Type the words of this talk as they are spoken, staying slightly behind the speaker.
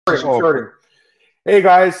Starting. Hey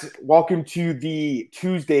guys, welcome to the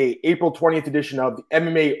Tuesday, April 20th edition of the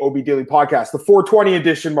MMAOB Daily Podcast, the 420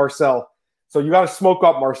 edition, Marcel. So you got to smoke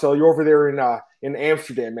up, Marcel. You're over there in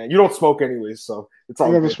Amsterdam, man. You don't smoke anyways, so it's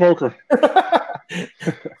all I'm a smoker.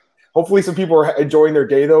 Hopefully some people are enjoying their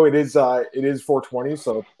day, though. It is 420,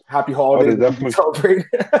 so happy holidays. Oh, they definitely celebrate.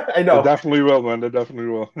 I know. They definitely will, man. They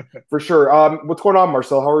definitely will. For sure. What's going on,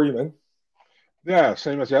 Marcel? How are you, man? Yeah,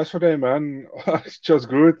 same as yesterday, man. It's just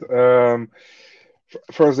good.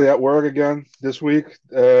 First day at work again this week,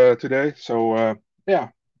 today. So, yeah,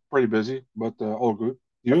 pretty busy, but all good.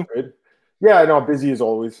 You? Good. Yeah, I know. Busy as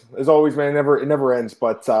always. As always, man. It never ends.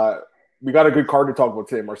 But we got a good card to talk about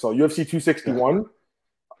today, Marcel. UFC 261. Yeah.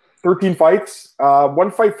 13 fights. One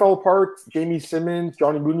fight fell apart. Jamie Simmons,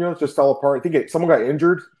 Johnny Munoz just fell apart. I think someone got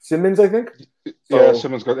injured. Simmons, I think. Yeah,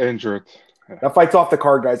 Simmons got injured. That fight's off the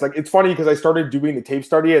card, guys. Like, it's funny because I started doing the tape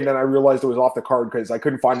study and then I realized it was off the card because I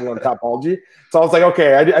couldn't find it on Tapology. So I was like,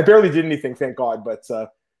 okay, I barely did anything, thank God. But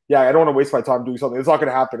yeah, I don't want to waste my time doing something. It's not going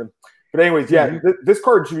to happen. But anyways, yeah, this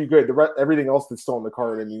card should be good. Everything else that's still on the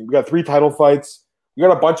card. I mean, we got 3 title fights. We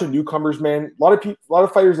got a bunch of newcomers, man. A lot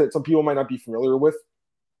of fighters that some people might not be familiar with.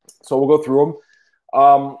 So we'll go through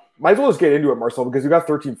them. Might as well just get into it, Marcel, because we got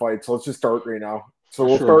 13 fights. So let's just start right now. So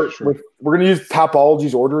we'll start with, we're going to use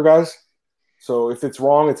Tapology's order, guys. So if it's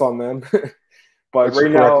wrong, it's on them. But it's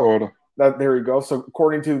right now, there we go. So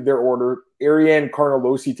according to their order, Ariane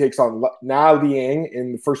Carnelossi takes on Na Liang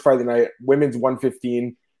in the first fight of the night, women's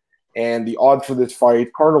 115. And the odds for this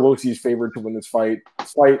fight, Carnelossi is favored to win this fight.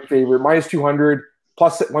 Slight favorite, minus 200,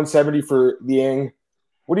 plus 170 for Liang.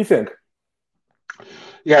 What do you think?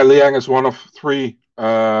 Yeah, Liang is one of 3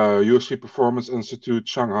 UFC Performance Institute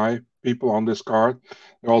Shanghai people on this card.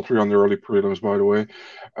 They're all 3 on the early prelims, by the way.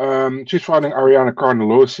 She's fighting Ariane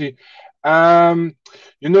Carnelossi.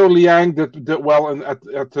 You know, Liang did well at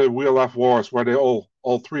the WLF Wars, where they all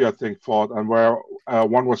 3, I think, fought, and where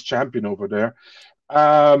one was champion over there.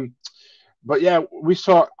 But yeah,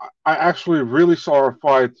 I actually really saw her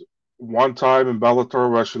fight one time in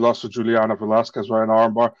Bellator where she lost to Juliana Velasquez by an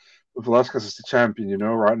armbar. Velasquez is the champion, you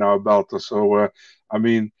know, right now at Bellator. So, I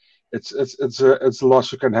mean, it's a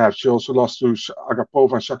loss you can have. She also lost to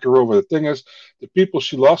Agapova and Shakirova. The thing is, the people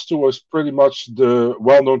she lost to was pretty much the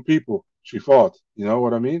well-known people she fought. You know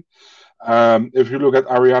what I mean? If you look at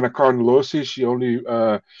Ariane Carnelossi, she only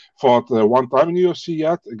fought one time in the UFC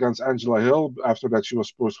yet against Angela Hill. After that, she was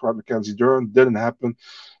supposed to fight Mackenzie Dern. Didn't happen.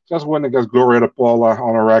 Just win against Gloria Paula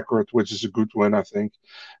on a record, which is a good win, I think.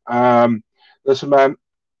 Listen, man,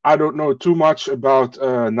 I don't know too much about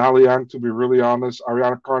Na Liang, to be really honest.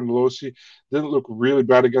 Ariane Carnelossi didn't look really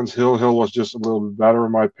bad against Hill. Hill was just a little bit better,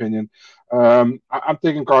 in my opinion. I'm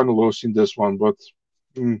taking Carnelossi in this one, but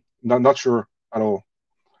not sure at all.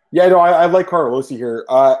 Yeah, no, I like Carnelossi here.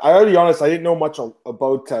 I'll be honest, I didn't know much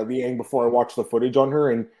about Liang before I watched the footage on her,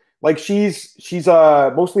 and like she's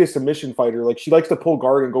mostly a submission fighter. Like, she likes to pull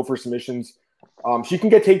guard and go for submissions. She can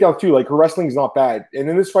get takedowns too. Like, her wrestling is not bad, and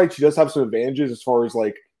in this fight, she does have some advantages as far as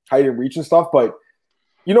like height and reach and stuff. But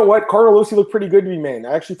you know what, Carnelossi looked pretty good to me, man.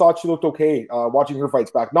 I actually thought she looked okay watching her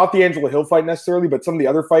fights back. Not the Angela Hill fight necessarily, but some of the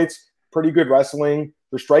other fights, pretty good wrestling.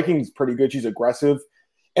 Her striking is pretty good. She's aggressive.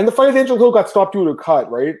 And the fight with Angela Hill got stopped due to a cut,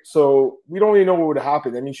 right? So we don't really know what would have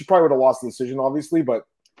happened. I mean, she probably would have lost the decision, obviously, but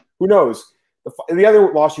who knows? The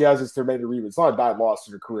other loss she has is to Amanda Ribas. It's not a bad loss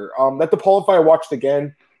in her career. That DePaula fight I watched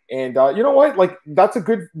again, and you know what? Like, that's a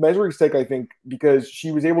good measuring stick, I think, because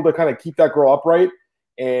she was able to kind of keep that girl upright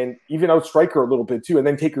and even outstrike her a little bit too, and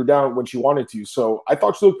then take her down when she wanted to. So I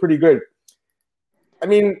thought she looked pretty good. I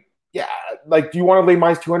mean, yeah, like, do you want to lay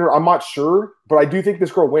minus 200? I'm not sure, but I do think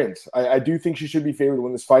this girl wins. I do think she should be favored to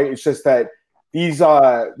win this fight. It's just that these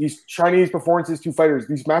Chinese Performance Institute fighters,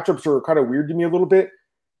 these matchups are kind of weird to me a little bit.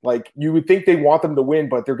 Like, you would think they want them to win,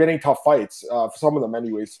 but they're getting tough fights for some of them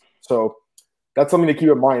anyways. So that's something to keep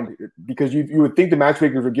in mind, because you would think the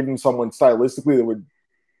matchmakers would give them someone stylistically that would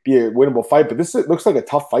be a winnable fight, but this looks like a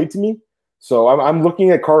tough fight to me. So I'm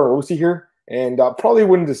looking at Carnelossi here, and probably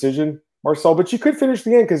win decision, Marcel, but she could finish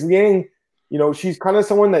the end because Liang, you know, she's kind of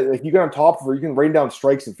someone that, like, you get on top of her, you can rain down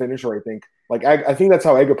strikes and finish her, I think. Like, I think that's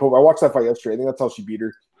how Agapova, I watched that fight yesterday. I think that's how she beat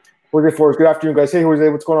her. Jorge Flores, good afternoon, guys. Hey, Jose,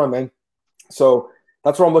 what's going on, man? So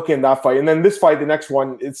that's what I'm looking at that fight. And then this fight, the next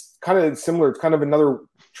one, it's kind of similar. It's kind of another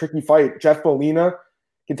tricky fight. Jeff Molina,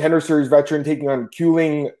 Contender Series veteran, taking on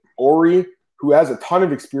Kuling Ori, who has a ton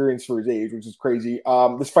of experience for his age, which is crazy.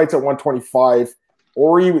 This fight's at 125.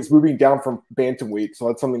 Ori was moving down from bantamweight, so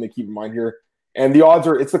that's something to keep in mind here. And the odds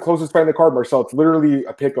are, it's the closest fight in the card, Marcel. It's literally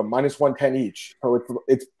a pick of minus 110 each. So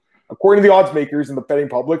it's according to the odds makers and the betting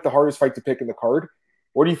public, the hardest fight to pick in the card.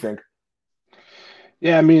 What do you think?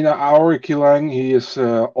 Yeah, I mean, Aori Kilang, he is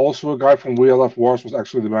also a guy from WLF Wars, was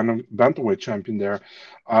actually the bantamweight champion there.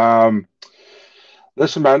 Um,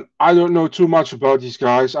 Listen, man, I don't know too much about these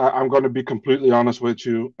guys. I'm going to be completely honest with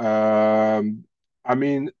you. I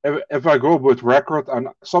mean, if I go with record, and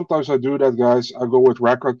sometimes I do that, guys, I go with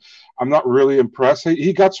record. I'm not really impressed.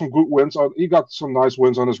 He got some good wins on. He got some nice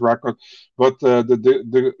wins on his record, but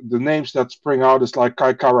the names that spring out is like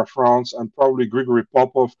Kai Kara France and probably Grigory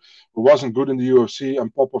Popov, who wasn't good in the UFC,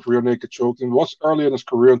 and Popov rear naked choked him. Was early in his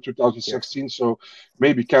career in Yes. 2016, so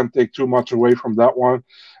maybe can't take too much away from that one.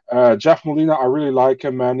 Jeff Molina, I really like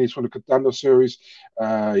him, man. He's from the Contender Series.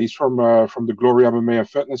 He's from the Glory MMA and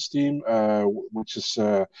Fitness team, which is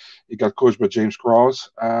he got coached by James Cross.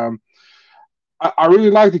 I really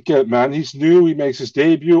like the kid, man. He's new. He makes his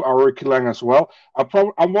debut. Aori Kilang as well.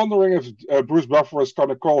 I'm wondering if Bruce Buffer is going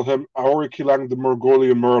to call him Aori Kilang the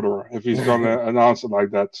Mongolian murderer, if he's going to announce it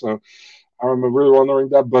like that. So I'm really wondering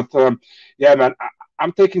that. But yeah, man,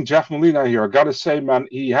 I'm taking Jeff Molina here. I got to say, man,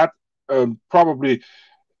 he had probably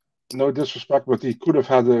no disrespect, but he could have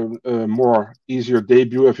had a more easier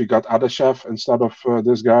debut if he got Adashev instead of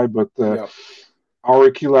this guy. But Yeah.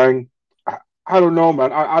 Auri Kilang, I don't know,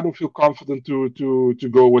 man. I don't feel confident to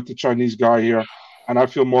go with the Chinese guy here, and I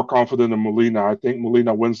feel more confident in Molina. I think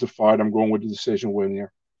Molina wins the fight. I'm going with the decision win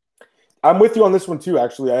here. I'm with you on this one too.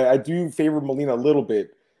 Actually, I do favor Molina a little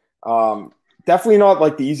bit. Definitely not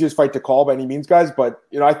like the easiest fight to call by any means, guys. But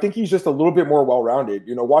I think he's just a little bit more well-rounded.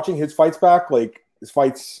 Watching his fights back, like his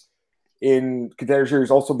fights in Contender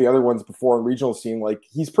Series, also the other ones before in regional scene, like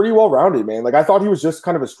he's pretty well-rounded, man. Like I thought he was just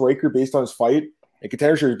kind of a striker based on his fight in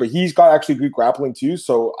Contender Series, but he's got actually good grappling too.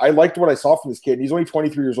 So I liked what I saw from this kid. He's only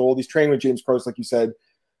 23 years old. He's training with James Krause, like you said.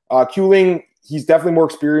 Kuling, he's definitely more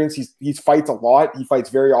experienced. He fights a lot. He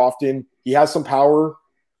fights very often. He has some power.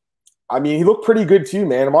 I mean, he looked pretty good too,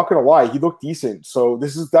 man. I'm not gonna lie. He looked decent. So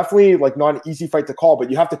this is definitely like not an easy fight to call,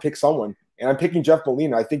 but you have to pick someone. And I'm picking Jeff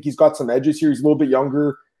Molina. I think he's got some edges here. He's a little bit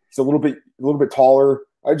younger. He's a little bit taller.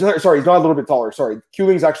 Sorry, he's not a little bit taller. Sorry,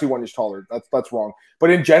 Kuling's actually 1 inch taller. That's wrong. But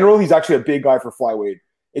in general, he's actually a big guy for flyweight.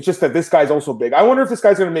 It's just that this guy's also big. I wonder if this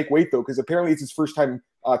guy's going to make weight though, because apparently it's his first time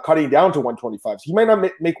cutting down to 125. So he might not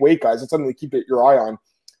make weight, guys. It's something to keep your eye on.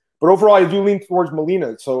 But overall, I do lean towards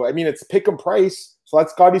Molina. So I mean, it's pick 'em price. So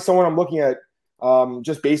that's got to be someone I'm looking at,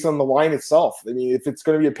 just based on the line itself. I mean, if it's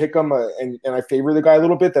going to be a pick 'em and I favor the guy a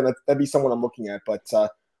little bit, then that'd be someone I'm looking at. But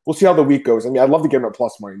we'll see how the week goes. I mean, I'd love to give him a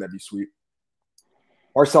plus money. That'd be sweet.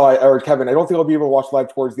 Marcel or Kevin, I don't think I'll be able to watch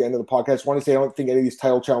live towards the end of the podcast. I just want to say I don't think any of these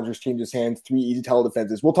title challengers changes hands. 3 easy title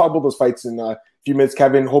defenses. We'll talk about those fights in a few minutes.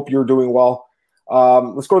 Kevin, hope you're doing well.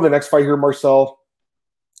 Let's go to the next fight here, Marcel.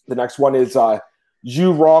 The next one is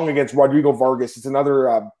Zhu Rong against Rodrigo Vargas. It's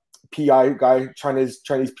another PI guy, Chinese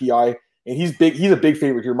PI, and he's big. He's a big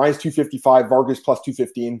favorite here. Minus 255, Vargas plus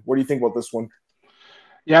 215. What do you think about this one?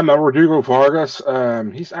 Yeah, man, Rodrigo Vargas,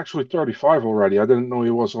 he's actually 35 already. I didn't know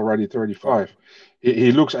he was already 35.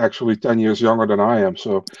 He looks actually 10 years younger than I am.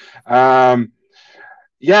 So,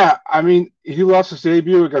 yeah, I mean, he lost his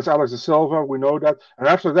debut against Alex de Silva. We know that. And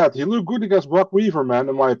after that, he looked good against Brock Weaver, man,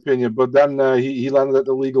 in my opinion. But then he landed at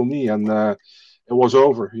the legal knee, and it was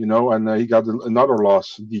over, and he got another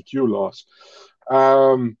loss, DQ loss.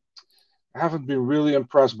 I haven't been really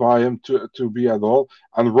impressed by him to be at all.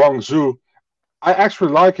 And Rong Zhu, I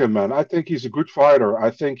actually like him, man. I think he's a good fighter. I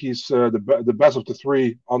think he's the best of the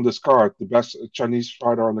three on this card, the best Chinese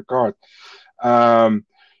fighter on the card.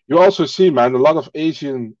 You also see, man, a lot of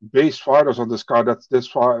Asian-based fighters on this card. That this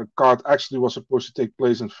card actually was supposed to take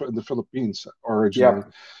place in the Philippines originally.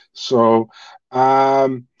 Yeah. So,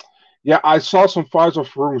 yeah, I saw some fights of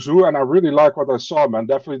Rong Zhu, and I really like what I saw, man.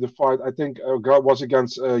 Definitely the fight, I think, was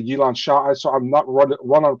against Yilan Shah. I'm not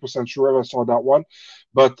 100% sure if I saw that one.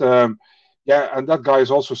 But, yeah, and that guy is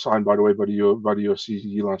also signed, by the way, by the UFC,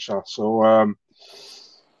 Yilan Shah. So,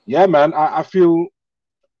 yeah, man, I feel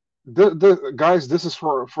the guys, this is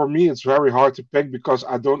for me. It's very hard to pick because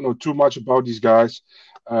I don't know too much about these guys.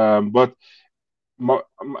 But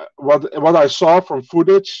what I saw from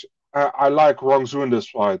footage, I like Rong Zhu in this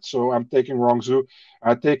fight, so I'm taking Rong Zhu.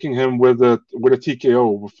 I'm taking him with a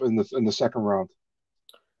TKO in the second round.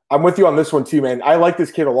 I'm with you on this one too, man. I like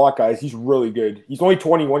this kid a lot, guys. He's really good. He's only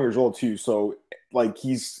 21 years old too, so like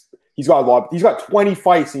he's got a lot. He's got 20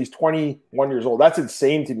 fights and he's 21 years old. That's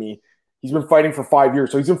insane to me. He's been fighting for 5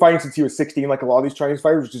 years, so he's been fighting since he was 16, like a lot of these Chinese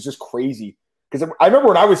fighters, which is just crazy. Because I remember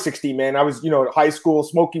when I was 16, man, I was in high school,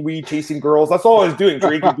 smoking weed, chasing girls. That's all I was doing,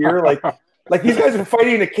 drinking beer. Like these guys are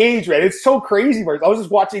fighting in a cage, man. It's so crazy, man. I was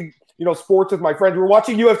just watching, sports with my friends. We were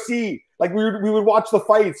watching UFC. Like we would watch the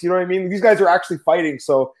fights. You know what I mean? These guys are actually fighting.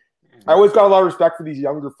 So I always got a lot of respect for these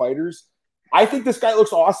younger fighters. I think this guy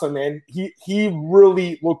looks awesome, man. He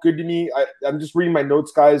really looked good to me. I'm just reading my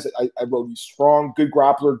notes, guys. I wrote he's strong, good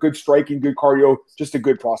grappler, good striking, good cardio, just a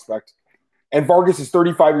good prospect. And Vargas is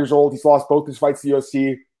 35 years old. He's lost both his fights to the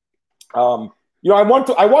UFC.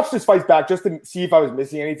 I watched his fights back just to see if I was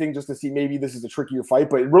missing anything, just to see maybe this is a trickier fight,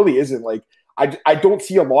 but it really isn't. Like I don't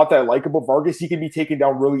see a lot that I like about Vargas. He can be taken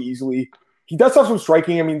down really easily. He does have some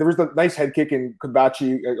striking. I mean, there was a nice head kick in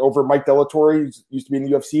Kabachi over Mike Delatorre, who used to be in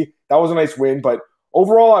the UFC. That was a nice win, but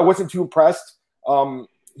overall, I wasn't too impressed.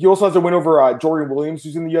 He also has a win over Jordan Williams,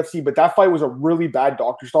 who's in the UFC, but that fight was a really bad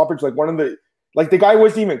doctor stoppage. Like the guy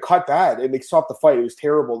wasn't even cut bad, and they stopped the fight. It was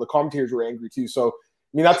terrible. The commentators were angry too. So, I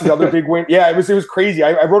mean, that's the other big win. Yeah, it was crazy.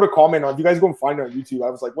 I wrote a comment on. If you guys go and find it on YouTube, I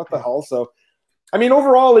was like, what the hell? So, I mean,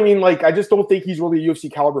 overall, I just don't think he's really a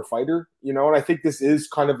UFC caliber fighter, and I think this is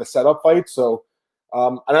kind of a setup fight. So,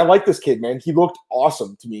 and I like this kid, man. He looked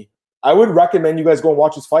awesome to me. I would recommend you guys go and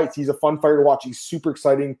watch his fights. He's a fun fighter to watch. He's super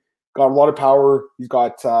exciting. Got a lot of power. He's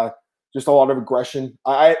got just a lot of aggression.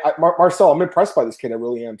 Marcel, I'm impressed by this kid. I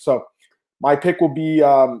really am. So, my pick will be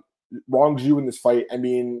Rong Zhu in this fight. I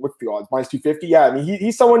mean, what's the odds? Minus 250. Yeah, I mean,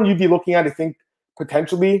 he's someone you'd be looking at, I think,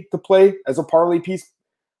 potentially to play as a parlay piece.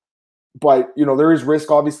 But, there is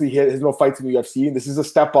risk. Obviously, he has no fights in the UFC. And this is a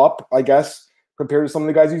step up, I guess, compared to some of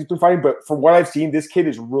the guys he's been fighting. But from what I've seen, this kid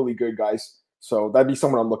is really good, guys. So that'd be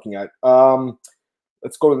someone I'm looking at.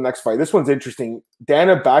 Let's go to the next fight. This one's interesting.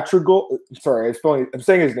 Dana Batrigol. Sorry, I'm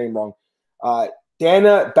saying his name wrong.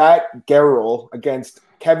 Dana Batgerel against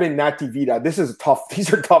Kevin Nativita.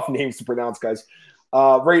 These are tough names to pronounce, guys.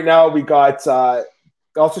 Right now we got I'll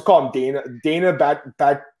just call him Dana. Dana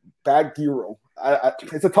Batgerel.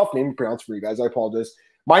 It's a tough name to pronounce for you guys. I apologize.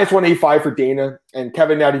 Minus 185 for Dana and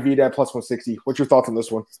Kevin Nativita at plus 160. What's your thoughts on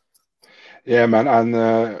this one? Yeah, man,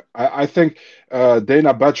 and I think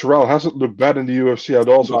Dana Batcherel hasn't looked bad in the UFC at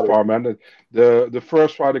all so far, man. The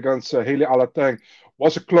first fight against Haley Alateng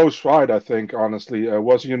was a close fight, I think, honestly. It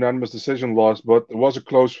was a unanimous decision loss, but it was a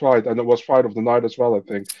close fight, and it was fight of the night as well, I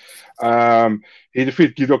think. He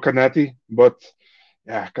defeated Guido Canetti, but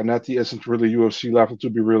yeah, Canetti isn't really UFC level, to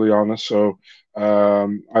be really honest. So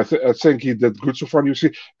I think he did good so far in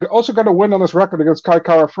UFC. He also got a win on his record against Kai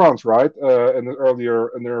Kara France, right? In the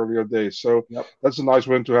earlier days. So yep. That's a nice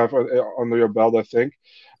win to have under your belt, I think.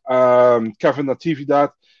 Kevin Natividad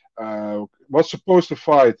was supposed to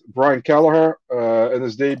fight Brian Kelleher in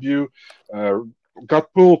his debut.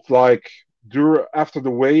 Got pulled after the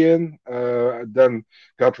weigh-in, then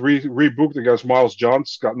got rebooked against Miles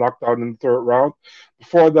Johns, got knocked out in the third round.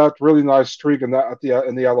 Before that, really nice streak in the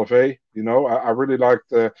LFA. I really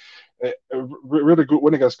liked a really good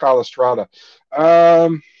win against Kyle Estrada.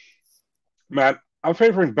 Man, I'm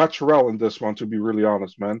favoring Batcherel in this one, to be really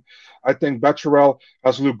honest, man. I think Batcherel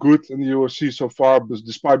has looked good in the UFC so far,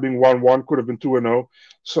 despite being 1-1, could have been 2-0.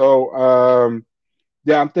 So,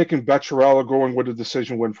 yeah, I'm taking Batcherel, going with a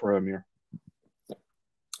decision win for him here.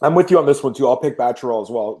 I'm with you on this one, too. I'll pick Batcherel as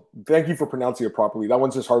well. Thank you for pronouncing it properly. That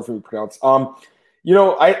one's just hard for me to pronounce.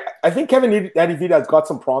 I think Kevin Nativita has got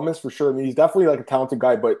some promise for sure. I mean, he's definitely a talented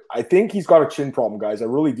guy, but I think he's got a chin problem, guys. I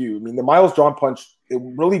really do. I mean, the Miles John punch, it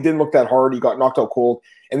really didn't look that hard. He got knocked out cold.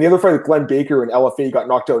 And the other fight with Glenn Baker in LFA got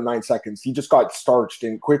knocked out in 9 seconds. He just got starched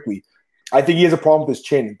in quickly. I think he has a problem with his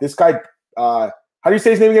chin. This guy, how do you say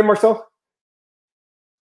his name again, Marcel?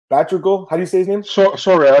 Batrigol? How do you say his name?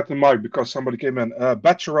 Sorry, I had the mic because somebody came in.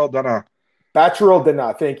 Batcherel Dana. Batcherel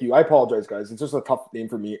Dana. Thank you. I apologize, guys. It's just a tough name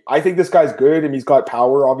for me. I think this guy's good, and he's got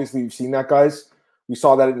power. Obviously, we've seen that, guys. We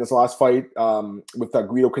saw that in this last fight with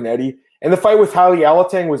Guido Canetti. And the fight with Haley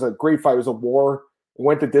Alateng was a great fight. It was a war. It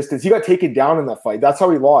went the distance. He got taken down in that fight. That's how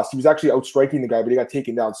he lost. He was actually outstriking the guy, but he got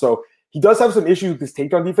taken down. So he does have some issues with his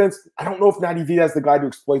takedown defense. I don't know if Nativita is the guy to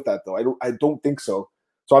exploit that, though. I don't think so.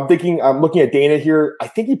 So I'm looking at Dana here. I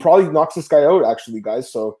think he probably knocks this guy out, actually,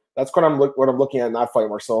 guys. So that's what I'm looking at in that fight,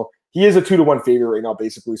 Marcel. He is a 2-1 favorite right now,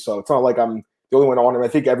 basically. So it's not like I'm the only one on him. I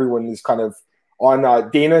think everyone is kind of on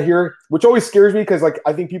Dana here, which always scares me because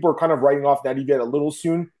I think people are kind of writing off Nativita a little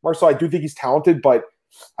soon. Marcel, I do think he's talented, but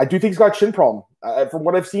I do think he's got a chin problem. From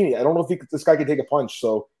what I've seen, I don't know if this guy can take a punch.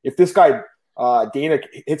 So if this guy Dana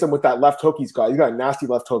hits him with that left hook he's got a nasty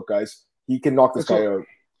left hook, guys. He can knock this guy out.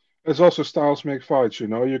 It's also styles make fights, You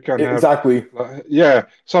can have, exactly. Yeah,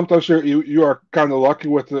 sometimes you are kind of lucky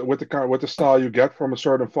with the style you get from a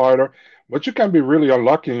certain fighter, but you can be really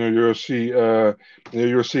unlucky in your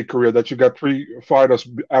UFC career that you get 3 fighters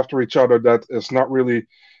after each other that is not really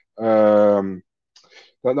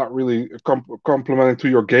complementing to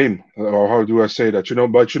your game, or how do I say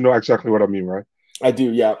that? But you know exactly what I mean, right? I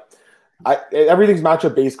do, yeah. Everything's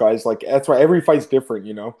matchup based, guys. That's why every fight's different,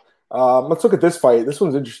 Let's look at this fight. This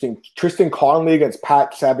one's interesting. Tristan Connolly against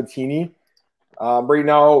Pat Sabatini. Right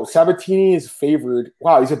now, Sabatini is favored.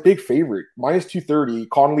 Wow, he's a big favorite. Minus 230.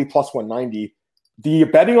 Connolly plus 190. The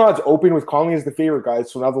betting odds open with Connolly as the favorite,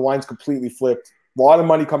 guys. So now the line's completely flipped. A lot of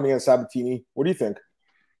money coming in Sabatini. What do you think?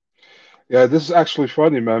 Yeah, this is actually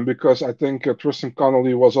funny, man, because I think Tristan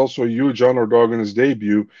Connolly was also a huge underdog in his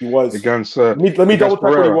debut He was. against Let me double check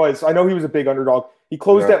what he Pereira. was. I know he was a big underdog. He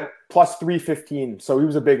closed at plus 315, so he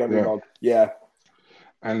was a big underdog. Yeah.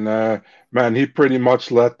 And man, he pretty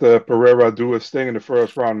much let Pereira do his thing in the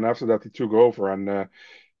first round, and after that he took over, and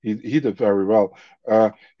he did very well.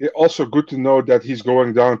 Also good to know that he's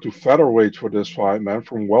going down to featherweight for this fight, man,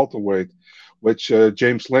 from welterweight, which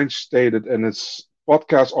James Lynch stated in his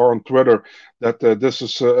podcast or on Twitter that this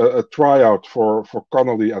is a tryout for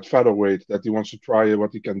Connolly at featherweight, that he wants to try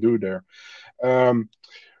what he can do there.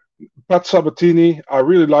 Pat Sabatini, I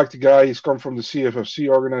really like the guy. He's come from the CFFC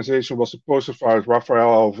organization, was supposed to fight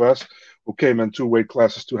Rafael Alves, who came in 2 weight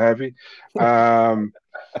classes too heavy.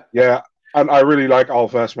 Yeah, and I really like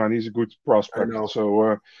Alves, man. He's a good prospect.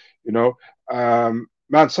 So,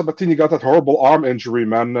 man, Sabatini got that horrible arm injury,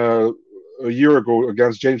 man, a year ago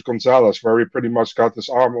against James Gonzalez, where he pretty much got his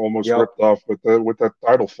arm almost ripped off with that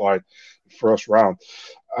title fight, first round.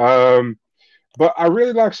 But I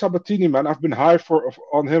really like Sabatini, man. I've been high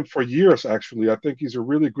on him for years, actually. I think he's a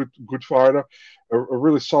really good fighter, a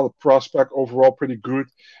really solid prospect, overall pretty good.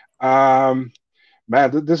 Man,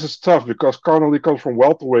 this is tough because Connolly comes from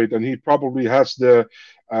welterweight, and he probably has the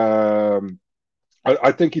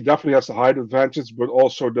I think he definitely has the height advantage, but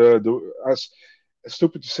also as it's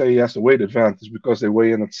stupid to say he has the weight advantage because they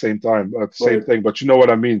weigh in at the same time, at the same thing. But you know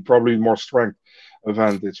what I mean? Probably more strength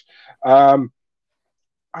advantage.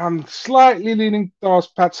 I'm slightly leaning towards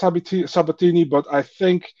Pat Sabatini, but I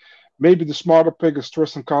think maybe the smarter pick is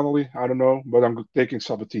Tristan Connolly. I don't know, but I'm taking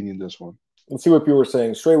Sabatini in this one. Let's see what people are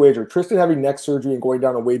saying. Straight wager. Tristan having neck surgery and going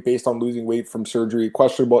down in weight based on losing weight from surgery.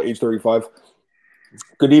 Questionable, age 35.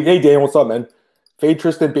 Good evening. Hey, Dan. What's up, man? Fade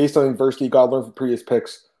Tristan based on adversity. Got to learn from previous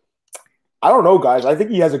picks. I don't know, guys. I think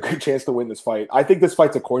he has a good chance to win this fight. I think this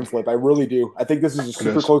fight's a coin flip. I really do. I think this is a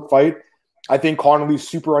super close fight. I think Connolly's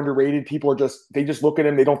super underrated. People they just look at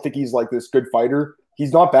him. They don't think he's like this good fighter.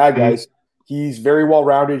 He's not bad, guys. He's very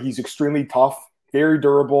well-rounded. He's extremely tough, very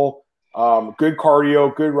durable, good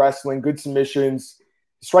cardio, good wrestling, good submissions.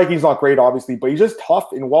 Striking's not great, obviously, but he's just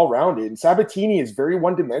tough and well-rounded. And Sabatini is very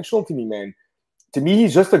one-dimensional to me, man. To me,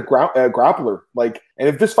 he's just a grappler. And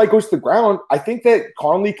if this fight goes to the ground, I think that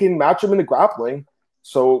Connolly can match him in the grappling.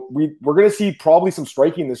 So we're going to see probably some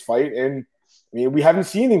striking in this fight. And I mean, we haven't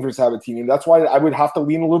seen anything from Sabatini. That's why I would have to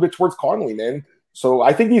lean a little bit towards Connolly, man. So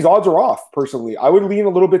I think these odds are off, personally. I would lean a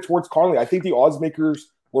little bit towards Connolly. I think the odds makers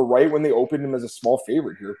were right when they opened him as a small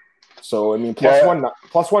favorite here. So, I mean, plus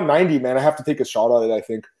 190, man, I have to take a shot at it, I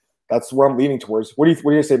think. That's where I'm leaning towards. What do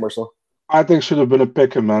you say, Marcel? I think should have been a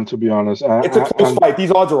pick, man, to be honest. It's a close fight.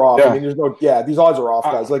 These odds are off. Yeah. I mean, these odds are off,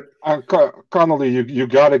 guys. Connolly, you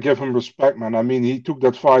got to give him respect, man. I mean, he took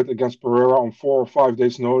that fight against Pereira on 4 or 5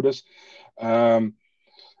 days' notice. And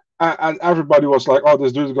everybody was like, oh,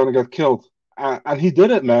 this dude's going to get killed. And he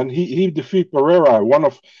did it, man. He defeated Pereira,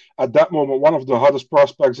 at that moment, one of the hottest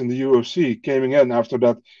prospects in the UFC, coming in after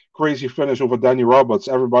that crazy finish over Danny Roberts.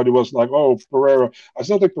 Everybody was like, oh, Pereira. I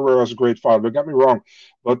still think Pereira is a great fighter, don't get me wrong.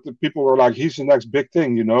 But the people were like, he's the next big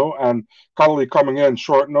thing, And Connolly coming in,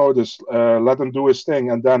 short notice, let him do his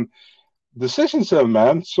thing. And then decisions him,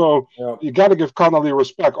 man. So you got to give Connolly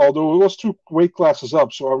respect, although it was 2 weight classes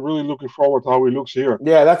up. So I'm really looking forward to how he looks here.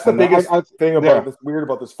 Yeah, that's the biggest thing about weird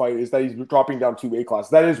about this fight is that he's dropping down 2 weight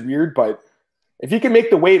classes. That is weird, but if he can make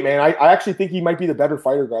the weight, man, I actually think he might be the better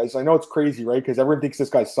fighter, guys. I know it's crazy, right? Because everyone thinks this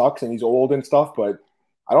guy sucks and he's old and stuff, but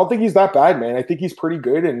I don't think he's that bad, man. I think he's pretty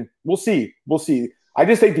good, and we'll see. I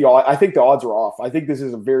just think the odds are off. I think this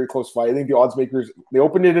is a very close fight. I think the odds makers, they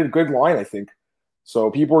opened it at a good line, I think. So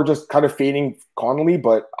people are just kind of fading Connolly,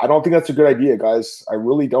 but I don't think that's a good idea, guys. I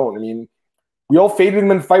really don't. I mean, we all faded him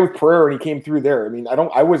in the fight with Pereira, and he came through there. I mean,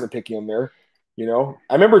 I wasn't picking him there. I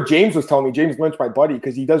remember James was telling me, James Lynch, my buddy,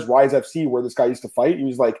 because he does Rise FC where this guy used to fight. He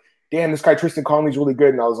was like, damn, this guy Tristan Connolly's really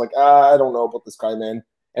good. And I was like, I don't know about this guy, man.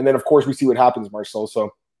 And then, of course, we see what happens, Marcel.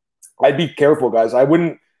 So I'd be careful, guys. I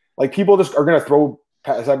wouldn't, people just are going to throw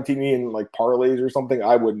Sabatini in, parlays or something.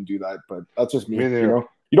 I wouldn't do that, but that's just me, You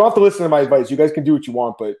don't have to listen to my advice. You guys can do what you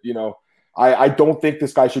want, but, I don't think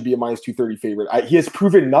this guy should be a minus 230 favorite. He has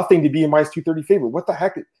proven nothing to be a minus 230 favorite. What the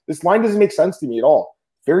heck? This line doesn't make sense to me at all.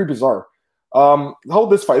 Very bizarre.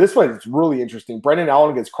 This fight is really interesting. Brendan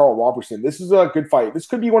Allen against Carl Robertson. This is a good fight. This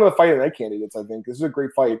could be one of the fight of the night candidates, I think. This is a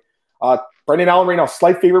great fight. Brendan Allen right now,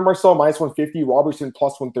 slight favorite, Marcel, minus 150, Robertson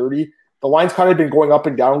plus 130. The line's kind of been going up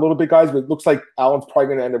and down a little bit, guys, but it looks like Allen's probably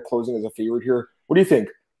going to end up closing as a favorite here. What do you think?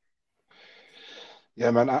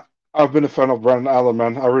 Yeah, man. I've been a fan of Brandon Allen,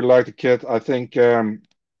 man. I really like the kid. I think when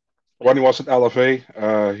he was at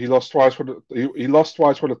LFA, he lost twice for he lost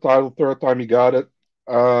twice for the title. Third time he got it.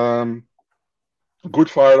 Good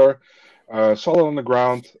fighter, solid on the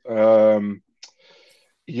ground.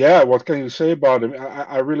 Yeah, what can you say about him?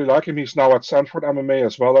 I really like him. He's now at Sanford MMA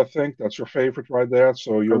as well, I think. That's your favorite right there.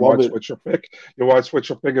 So I you love might it. switch your pick. You might switch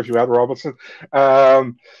your pick if you had Robertson.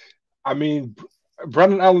 Um, I mean,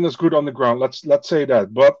 Brandon Allen is good on the ground. Let's say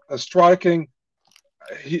that. But striking,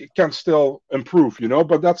 he can still improve,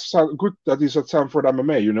 But that's good that he's at Sanford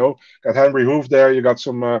MMA, Got Henry Hoof there. You got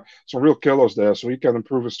some real killers there, so he can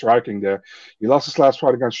improve his striking there. He lost his last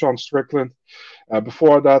fight against Sean Strickland.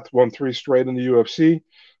 Before that, won 3 straight in the UFC.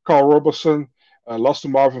 Carl Robertson lost to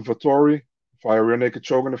Marvin Vettori via rear naked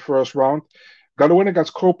choke in the first round. Got a win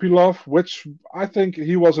against Kopilov, which I think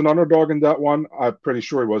he was an underdog in that one. I'm pretty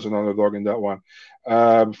sure he was an underdog in that one.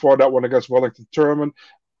 Before that one against Wellington Turman,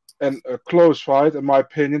 and a close fight, in my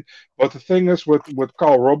opinion. But the thing is, with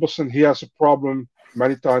Carl Robertson, he has a problem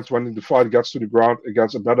many times when the fight gets to the ground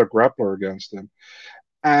against a better grappler against him.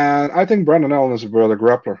 And I think Brandon Allen is a better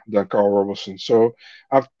grappler than Carl Robertson. So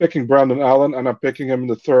I'm picking Brandon Allen, and I'm picking him in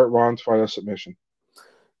the third round via submission.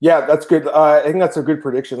 Yeah, that's good. I think that's a good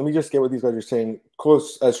prediction. Let me just get what these guys are saying.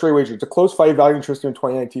 Close, straight wager. It's a close fight, value interest in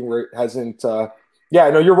 2019, where it hasn't. Yeah,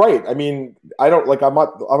 no, you're right. I mean, I don't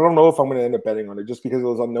know if I'm going to end up betting on it just because of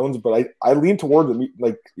those unknowns, but I lean towards it.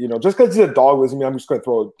 Like, just because he's a dog doesn't mean I'm just going to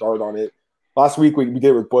throw a dart on it. Last week we did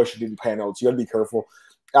it with Bush, it didn't pan out, so you got to be careful.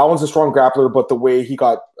 Allen's a strong grappler, but the way he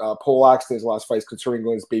got poleaxed in his last fight is concerning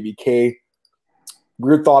against Baby K.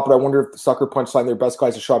 Weird thought, but I wonder if the sucker punch signed their best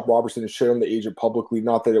guys to shot Robertson and shit on the agent publicly.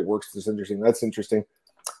 Not that it works. That's interesting. That's interesting.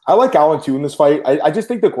 I like Allen too in this fight. I just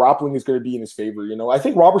think the grappling is going to be in his favor. I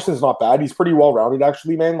think Robertson's not bad. He's pretty well rounded,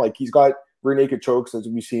 actually, man. Like, he's got rear naked chokes, as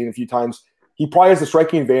we've seen a few times. He probably has the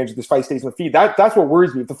striking advantage if this fight stays on the feet. That's what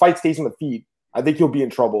worries me. If the fight stays on the feet, I think he'll be in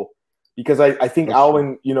trouble. Because I think that's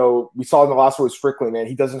Allen, we saw in the last one with Strickland, man,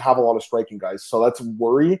 he doesn't have a lot of striking guys. So that's a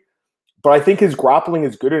worry. But I think his grappling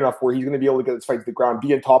is good enough where he's going to be able to get this fight to the ground,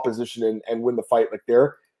 be in top position, and win the fight like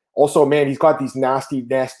there. Also, man, he's got these nasty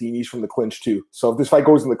knees from the clinch too. So if this fight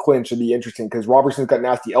goes in the clinch, it'd be interesting because Robertson's got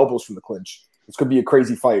nasty elbows from the clinch. It's going to be a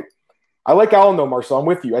crazy fight. I like Allen though, Marcel. I'm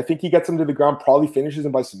with you. I think he gets him to the ground, probably finishes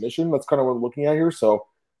him by submission. That's kind of what I'm looking at here. So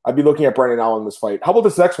I'd be looking at Brandon Allen in this fight. How about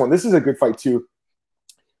this next one? This is a good fight too.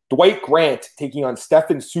 Dwight Grant taking on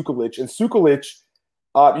Stefan Sukulic. And Sukulic,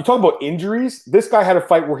 you talk about injuries. This guy had a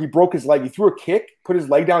fight where he broke his leg. He threw a kick, put his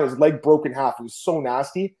leg down, his leg broke in half. It was so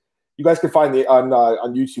nasty. You guys can find it on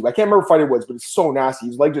YouTube. I can't remember what fight it was, but it's so nasty.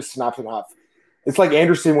 His leg just snapped in half. It's like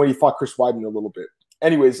Anderson when he fought Chris Weidman a little bit.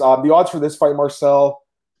 Anyways, the odds for this fight, Marcel,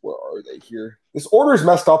 where are they here? This order is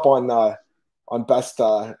messed up on best.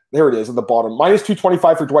 There it is at the bottom. Minus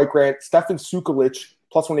 225 for Dwight Grant. Stefan Sukulic,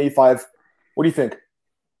 plus 185. What do you think?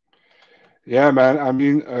 Yeah, man. I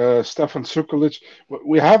mean, Stefan Sukulic,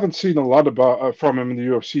 we haven't seen a lot about from him in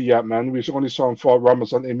the UFC yet, man. We only saw him fight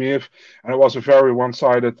Ramazan Emeev, and it was a very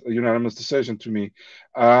one-sided, unanimous decision to me.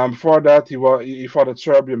 Before that, he fought at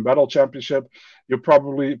Serbian Battle Championship. You're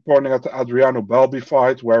probably pointing at the Adriano Balbi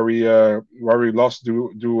fight where he lost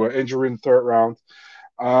due to injury in the third round.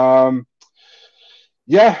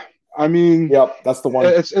 Yeah, I mean, yep, that's the one.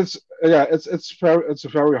 It's a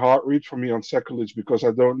very hard read for me on Sekulic because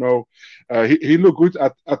I don't know. He looked good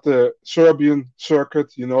at the Serbian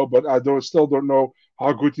circuit, but I still don't know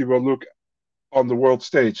how good he will look on the world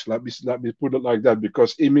stage. Let me put it like that,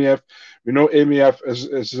 because Emeev, we know Emeev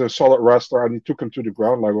is a solid wrestler and he took him to the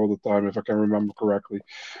ground like all the time, if I can remember correctly.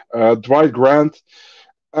 Dwight Grant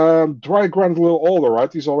a little older,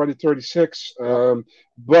 right? He's already 36,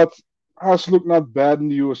 but has looked not bad in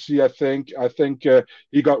the UFC. I think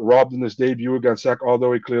he got robbed in his debut against Zach,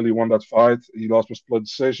 although he clearly won that fight. He lost with split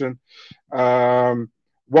decision. Won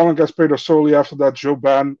against Pedro Soli after that, Joe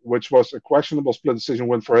Ban, which was a questionable split decision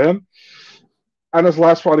win for him. And his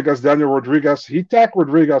last fight against Daniel Rodriguez, he tagged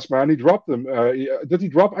Rodriguez, man. He dropped him. Did he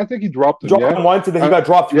drop? I think he dropped him. Dropped him once, and then he got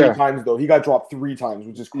dropped three times, though. He got dropped 3 times,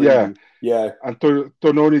 which is crazy. Yeah. And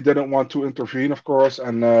Tononi didn't want to intervene, of course,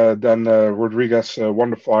 and then Rodriguez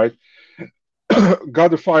won the fight.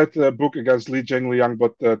 Got the fight book against Li Jingliang,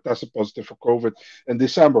 but tested positive for COVID in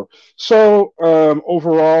December. So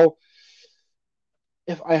overall,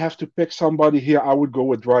 if I have to pick somebody here, I would go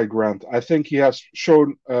with Dwight Grant. I think he has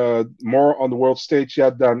shown more on the world stage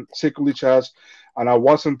yet than Sekulic has, and I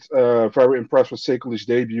wasn't very impressed with Sekulic's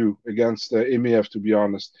debut against Emeev, to be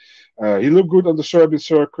honest. He looked good on the Serbian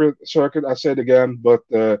circuit. I say it again, but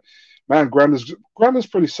man, Grant is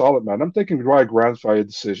pretty solid, man. I'm taking Dwight Grant via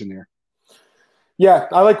decision here. Yeah,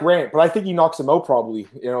 I like Grant, but I think he knocks him out probably.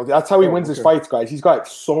 That's how he wins his fights, guys. He's got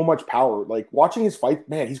so much power. Like watching his fight,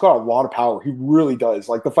 man, he's got a lot of power. He really does.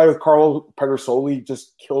 Like the fight with Carlo Pedersoli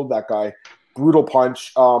just killed that guy. Brutal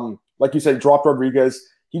punch. Like you said, dropped Rodriguez.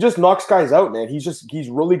 He just knocks guys out, man. He's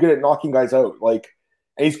really good at knocking guys out. Like,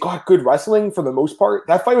 and he's got good wrestling for the most part.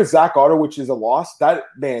 That fight with Zach Otto, which is a loss, that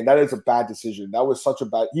is a bad decision. That was such a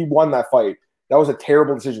bad. He won that fight. That was a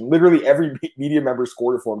terrible decision. Literally every media member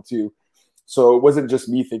scored it for him too. So it wasn't just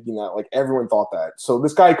me thinking that. Like everyone thought that. So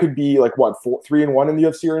this guy could be like what 3-1 in the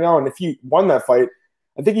UFC right now. And if he won that fight,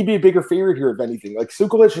 I think he'd be a bigger favorite here if anything. Like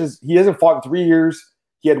Sukolic he hasn't fought in 3 years.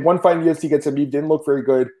 He had one fight in the UFC against him. He didn't look very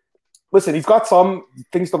good. Listen, he's got some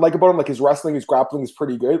things to like about him, like his wrestling, his grappling is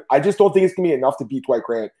pretty good. I just don't think it's gonna be enough to beat Dwight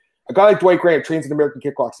Grant. A guy like Dwight Grant trains in American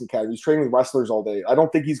Kickboxing Academy. He's training with wrestlers all day. I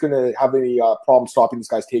don't think he's gonna have any problem stopping this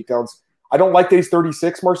guy's takedowns. I don't like that he's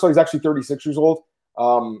 36, Marcel. He's actually 36 years old.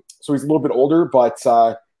 So he's a little bit older, but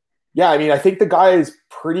yeah, I mean, I think the guy is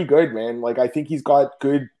pretty good, man. Like, I think he's got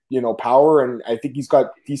good, power, and I think he's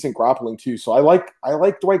got decent grappling too. So I like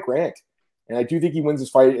Dwight Grant, and I do think he wins this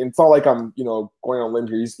fight. And it's not like I'm, going on a limb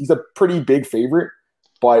here. He's a pretty big favorite,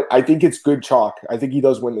 but I think it's good chalk. I think he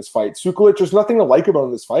does win this fight. Sukolic, there's nothing to like about him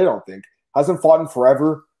in this fight. I don't think hasn't fought in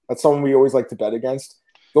forever. That's someone we always like to bet against.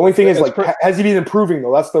 The only thing is, like, has he been improving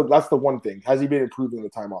though? That's the one thing. Has he been improving the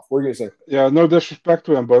time off? What are you gonna say? Yeah, no disrespect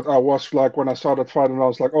to him, but I was like, when I saw that fight, and I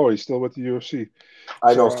was like, oh, he's still with the UFC.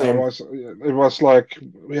 I know, same. It was like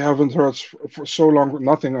we haven't heard for so long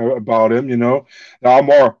nothing about him. There are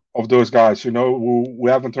more of those guys, who we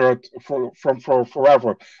haven't heard from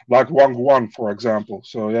forever, like Wang, for example.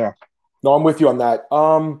 So yeah. No, I'm with you on that.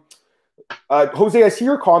 Jose, I see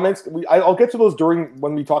your comments. I'll get to those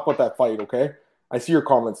when we talk about that fight. Okay. I see your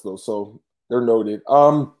comments though, so they're noted.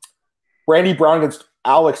 Randy Brown against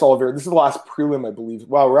Alex Oliveira. This is the last prelim, I believe.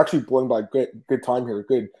 Wow, we're actually blowing by good time here.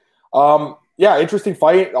 Good. Yeah, interesting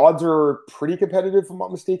fight. Odds are pretty competitive, if I'm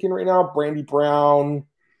not mistaken, right now. Brandy Brown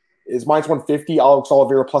is minus 150. Alex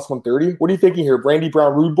Oliveira plus 130. What are you thinking here? Brandy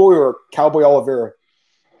Brown, Rude Boy, or Cowboy Oliveira?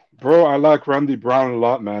 Bro, I like Randy Brown a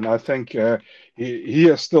lot, man. I think he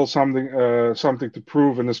has still something to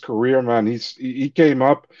prove in his career, man. He came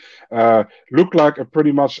up, looked like a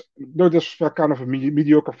pretty much, no disrespect, kind of a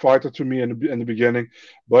mediocre fighter to me in the beginning,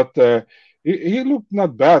 but he looked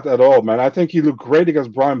not bad at all, man. I think he looked great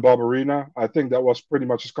against Brian Barberina. I think that was pretty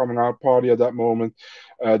much his coming out party at that moment.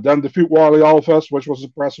 Then defeat Wally Alves, which was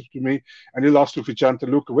impressive to me, and he lost to Vicente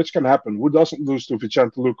Luque, which can happen. Who doesn't lose to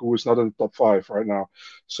Vicente Luque, who is not in the top 5 right now?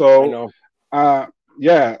 So,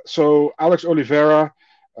 yeah. So Alex Oliveira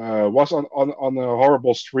was on a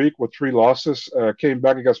horrible streak with 3 losses. Came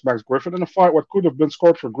back against Max Griffin in a fight what could have been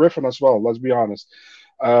scored for Griffin as well. Let's be honest.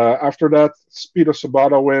 After that, Speedo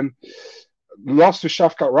Sabata win. Lost to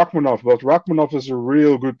Shavkat Rakhmonov, but Rakhmonov is a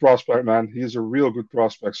real good prospect, man. He's a real good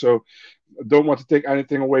prospect. So don't want to take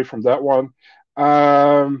anything away from that one.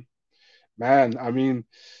 Man, I mean,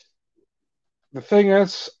 the thing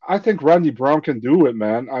is, I think Randy Brown can do it,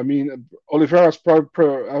 man. I mean, Oliveira has probably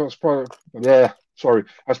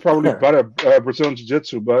better Brazilian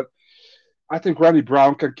Jiu-Jitsu, but I think Randy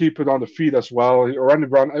Brown can keep it on the feet as well. Randy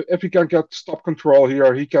Brown, if he can get stop control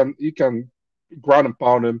here, he can ground and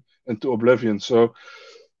pound him into oblivion. So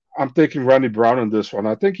I'm taking Randy Brown in this one.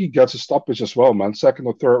 I think he gets a stoppage as well, man. 2nd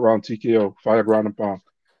or 3rd round TKO via ground and pound.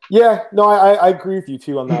 Yeah, no, I agree with you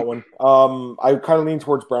too on that one. I kind of lean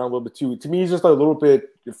towards Brown a little bit too. To me, he's just a little bit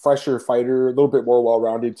fresher fighter, a little bit more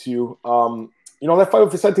well-rounded too. That fight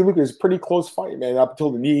with Vicente Luque is a pretty close fight, man, up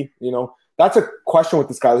until the knee. That's a question with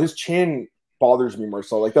this guy. His chin bothers me,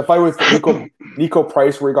 Marcel. Like the fight with Nico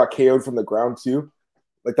Price where he got KO'd from the ground too.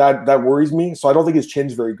 Like that worries me. So I don't think his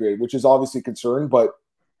chin's very good, which is obviously a concern. But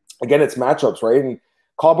again, it's matchups, right? And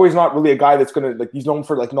Cowboy's not really a guy that's gonna he's known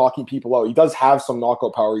for knocking people out. He does have some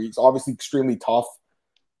knockout power. He's obviously extremely tough.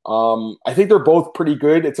 I think they're both pretty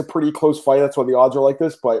good. It's a pretty close fight. That's why the odds are like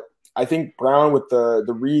this. But I think Brown with the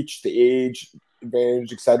reach, the age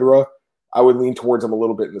advantage, etc., I would lean towards him a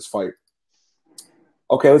little bit in this fight.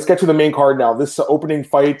 Okay, let's get to the main card now. This opening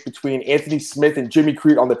fight between Anthony Smith and Jimmy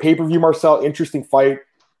Crute on the pay-per-view, Marcel. Interesting fight.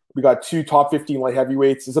 We got 2 top 15 light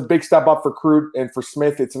heavyweights. It's a big step up for Crute, and for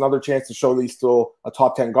Smith, it's another chance to show that he's still a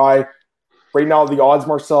top 10 guy. Right now, the odds,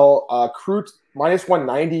 Marcel, Crute minus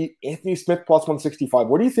 190, Anthony Smith plus 165.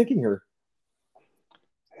 What are you thinking here?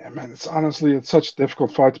 Yeah, man, it's such a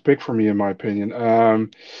difficult fight to pick for me, in my opinion.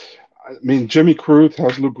 I mean, Jimmy Crute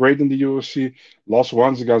has looked great in the UFC. Lost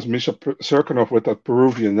once against Misha Serkinov with that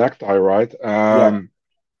Peruvian necktie, right?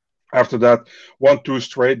 After that, 1-2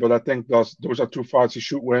 straight. But I think those are two fights he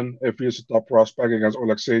should win if he is a top prospect against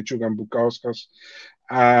Oleksiejczuk and Bukauskas.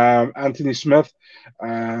 Anthony Smith.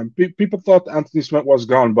 People thought Anthony Smith was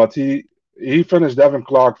gone, but he finished Devin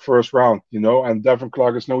Clark first round, and Devin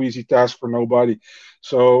Clark is no easy task for nobody.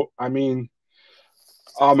 So I mean,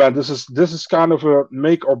 oh man, this is kind of a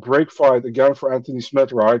make or break fight again for Anthony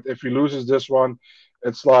Smith, right? If he loses this one,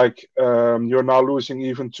 it's like you're now losing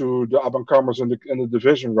even to the up and comers in the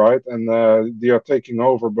division, right? And they are taking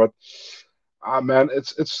over. But man,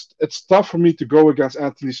 it's tough for me to go against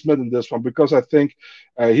Anthony Smith in this one because I think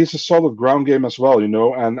he's a solid ground game as well,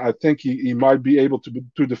 and I think he might be able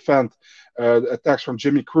to defend attacks from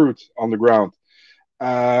Jimmy Crute on the ground.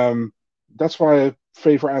 That's why I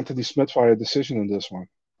favor Anthony Smith via decision in this one.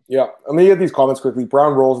 Yeah, I'm gonna get these comments quickly.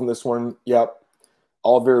 Brown rolls in this one. Yep.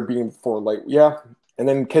 Oliver being for like, yeah. And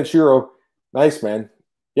then Kenshiro, nice, man.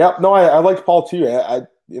 Yep. No, I liked Paul too.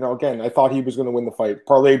 Again, I thought he was going to win the fight.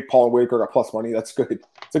 Parlayed Paul and Whitaker got plus money. That's good.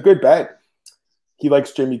 It's a good bet. He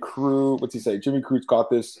likes Jimmy Crute. What's he say? Jimmy Crute's got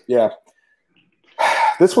this. Yeah.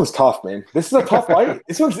 This one's tough, man. This is a tough fight.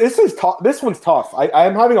 This one's tough. I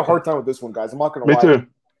am having a hard time with this one, guys. I'm not going to lie. Me too.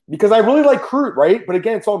 Because I really like Crute, right? But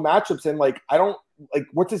again, it's all matchups, and like I don't like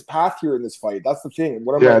what's his path here in this fight. That's the thing.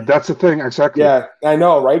 That's the thing, exactly. Yeah, I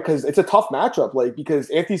know, right? Because it's a tough matchup, like because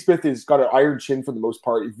Anthony Smith has got an iron chin for the most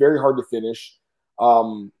part. He's very hard to finish.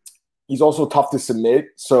 He's also tough to submit.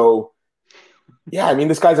 So, yeah, I mean,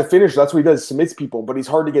 this guy's a finisher. That's what he does, submits people, but he's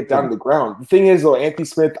hard to get down to the ground. The thing is, though, Anthony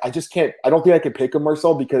Smith, I just can't – I don't think I can pick him,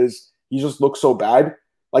 Marcel, because he just looks so bad.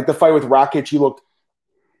 Like the fight with Rakic, he looked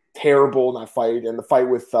terrible in that fight, and the fight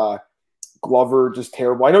with Glover, just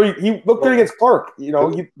terrible. I know he looked good against Clark.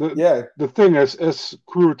 The thing is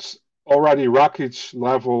Crute's already Rakic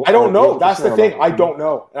level. I don't know. That's the thing. I don't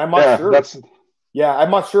know. And I'm not sure.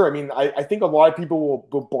 I'm not sure. I mean, I think a lot of people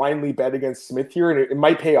will blindly bet against Smith here, and it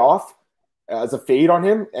might pay off as a fade on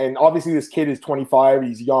him. And obviously, this kid is 25.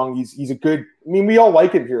 He's young. He's a good. I mean, we all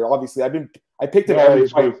like him here. Obviously, I picked him every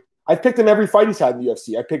fight. I've picked him every fight he's had in the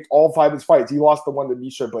UFC. I picked all 5 of his fights. He lost the one to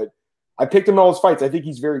Misha, but I picked him in all his fights. I think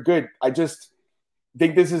he's very good. I just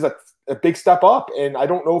think this is a big step up, and I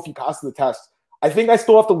don't know if he passes the test. I think I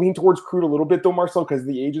still have to lean towards Crute a little bit, though, Marcel, because of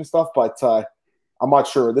the age and stuff, but I'm not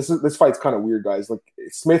sure. This fight's kind of weird, guys. Like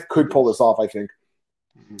Smith could pull this off, I think.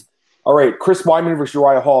 Mm-hmm. All right, Chris Weidman versus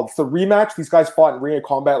Uriah Hall. It's the rematch. These guys fought in Ring of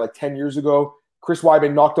Combat like 10 years ago. Chris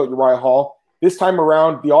Weidman knocked out Uriah Hall. This time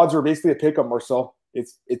around, the odds are basically a pick-up, Marcel.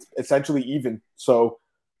 It's essentially even. So,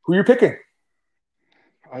 who are you picking?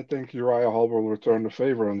 I think Uriah Hall will return the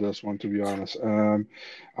favor on this one, to be honest.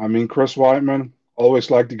 I mean, Chris Weidman, always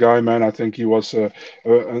liked the guy, man. I think he was a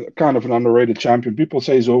kind of an underrated champion. People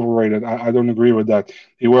say he's overrated. I don't agree with that.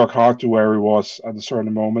 He worked hard to where he was at a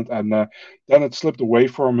certain moment, and then it slipped away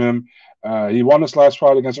from him. He won his last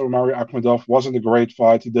fight against Omari Akhmedov. Wasn't a great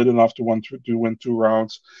fight. He did enough to win 2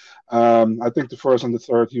 rounds. I think the first and the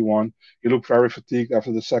third he won. He looked very fatigued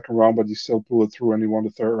after the second round, but he still pulled it through and he won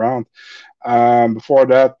the third round. Before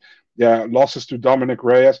that, losses to Dominic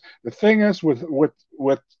Reyes. The thing is with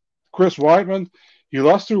Chris Weidman, he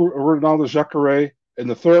lost to Ronaldo Jacare in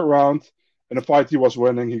the third round. In a fight he was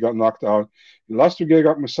winning, he got knocked out. He lost to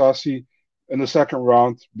Gegard Mousasi in the second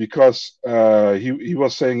round because he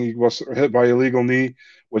was saying he was hit by a illegal knee,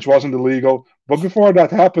 which wasn't illegal. But before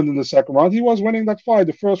that happened in the second round, he was winning that fight.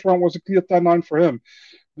 The first round was a clear 10-9 for him.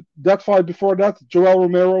 That fight before that, Joel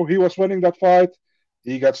Romero, he was winning that fight.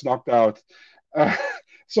 He gets knocked out.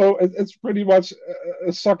 So it's pretty much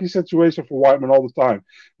a sucky situation for Weidman all the time.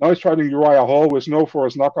 Now he's fighting Uriah Hall, who is known for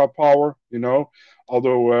his knockout power,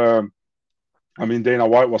 although I mean, Dana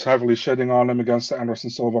White was heavily shitting on him against the Anderson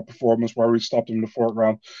Silva performance where he stopped him in the fourth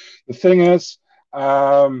round. The thing is,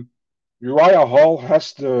 Uriah Hall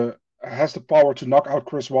has the power to knock out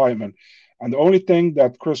Chris Weidman. And the only thing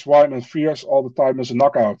that Chris Weidman fears all the time is a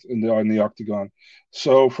knockout in the octagon.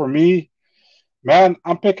 So for me, man,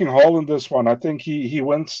 I'm picking Hall in this one. I think he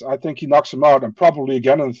wins. I think he knocks him out, and probably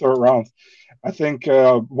again in the third round. I think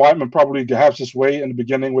Weidman probably has his way in the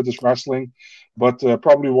beginning with his wrestling, but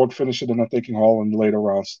probably won't finish it, and I'm taking Hall in the later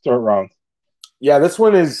rounds, third round. Yeah, this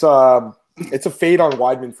one is it's a fade on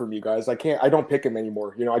Weidman for me, guys. I don't pick him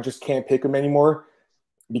anymore. I just can't pick him anymore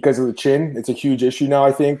because of the chin. It's a huge issue now,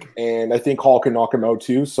 I think, and I think Hall can knock him out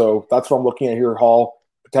too. So that's what I'm looking at here. Hall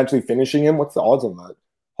potentially finishing him. What's the odds on that?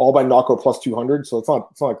 Hall by knockout plus 200. So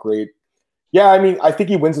it's not great. Yeah, I mean, I think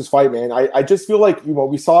he wins this fight, man. I just feel like,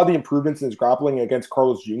 we saw the improvements in his grappling against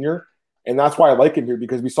Carlos Jr., and that's why I like him here,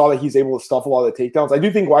 because we saw that he's able to stuff a lot of the takedowns. I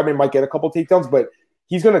do think Weidman might get a couple takedowns, but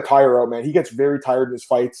he's going to tire out, man. He gets very tired in his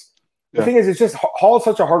fights. the Yeah. thing is just Hall is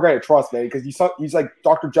such a hard guy to trust, man, because he's like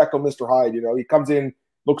Dr. Jekyll, Mr. Hyde. You know, he comes in,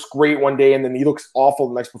 looks great one day, and then he looks awful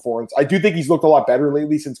the next performance. I do think he's looked a lot better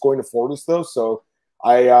lately since going to Florida, though. So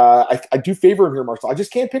I do favor him here, Marcel. I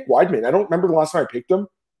just can't pick Weidman. I don't remember the last time I picked him.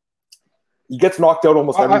 He gets knocked out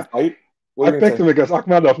almost every fight. I picked him against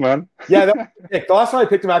Akhmedov, man. Yeah, the last time I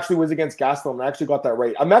picked him actually was against Gastelum, and I actually got that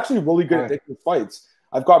right. I'm actually really good at picking fights.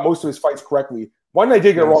 I've got most of his fights correctly. One I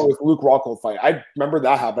did get wrong with Luke Rockhold fight. I remember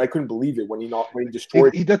that happened. I couldn't believe it when he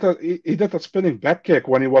destroyed. He did that spinning back kick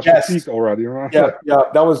when he was fatigued already. Right? Yeah,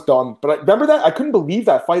 that was dumb. But I remember that. I couldn't believe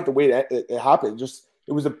that fight the way it happened. Just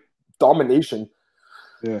it was a domination.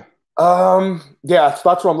 Yeah. Yeah, so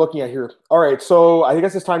that's what I'm looking at here. All right, so I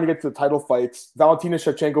guess it's time to get to the title fights. Valentina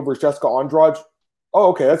Shevchenko versus Jessica Andrade. Oh,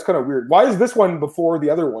 okay, that's kind of weird. Why is this one before the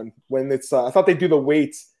other one? When it's I thought they do the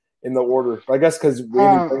weights in the order. But I guess because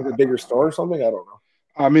Whaley brings a bigger star or something. I don't know.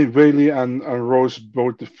 I mean, Whaley and Rose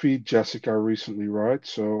both defeat Jessica recently, right?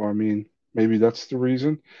 So I mean, maybe that's the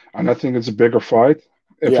reason. And I think it's a bigger fight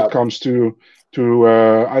if it comes to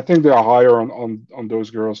I think they are higher on those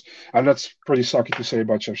girls, and that's pretty sucky to say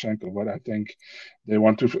about Shevchenko, but I think they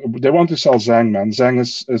want to sell Zhang, man. Zhang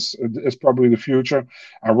is probably the future,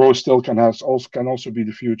 and Rose still can also be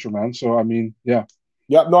the future, man. So I mean, yeah,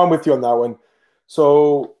 no, I'm with you on that one.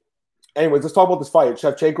 So, anyways, let's talk about this fight,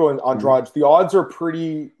 Shevchenko and Andrade. The odds are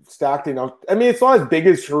pretty stacked. I mean, it's not as big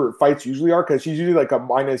as her fights usually are because she's usually like a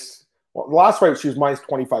minus. Well, the last fight she was minus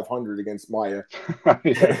 2,500 against Maya.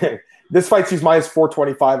 This fight she's minus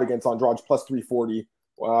 425 against Andrade, plus 340.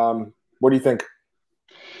 What do you think?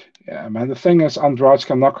 Yeah, man. The thing is, Andrade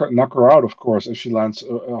can knock her out, of course, if she lands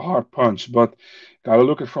a hard punch. But gotta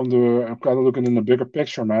look at in the bigger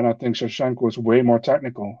picture, man. I think Shevchenko is way more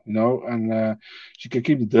technical, you know, and she can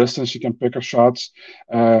keep the distance. She can pick her shots.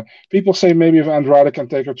 People say maybe if Andrade can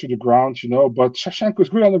take her to the ground, you know, but Shevchenko is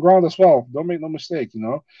good on the ground as well. Don't make no mistake, you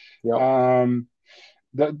know. Yeah.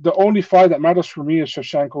 The only fight that matters for me is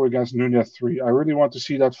Shevchenko against Nunez 3. I really want to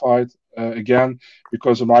see that fight again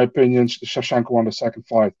because, in my opinion, Shevchenko won the second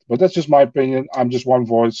fight. But that's just my opinion. I'm just one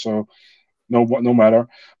voice, so no matter.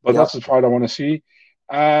 But that's the fight I want to see.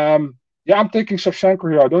 I'm taking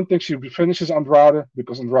Shevchenko here. I don't think she finishes Andrade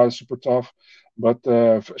because Andrade is super tough. But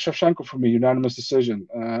Shevchenko for me, unanimous decision.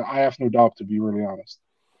 I have no doubt, to be really honest.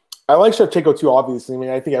 I like Shevchenko too, obviously. I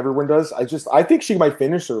mean, I think everyone does. I think she might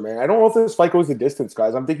finish her, man. I don't know if this fight goes the distance,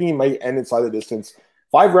 guys. I'm thinking it might end inside the distance.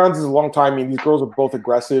 5 rounds is a long time. I mean, these girls are both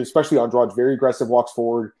aggressive, especially Andrade, very aggressive, walks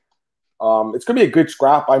forward. It's going to be a good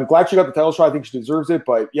scrap. I'm glad she got the title shot. I think she deserves it.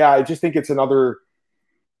 But, yeah, I just think it's another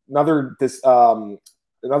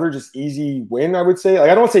just easy win, I would say.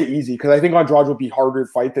 Like, I don't want to say easy because I think Andrade will be harder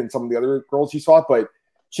to fight than some of the other girls you saw. But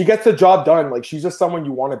she gets the job done. Like, she's just someone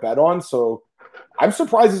you want to bet on. So I'm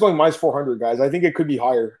surprised it's only minus 400, guys. I think it could be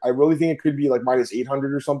higher. I really think it could be like minus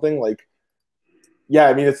 800 or something. Like, yeah,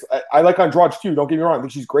 I mean, I like Andrade too. Don't get me wrong. I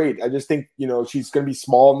think she's great. I just think, you know, she's going to be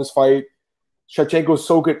small in this fight. Shevchenko's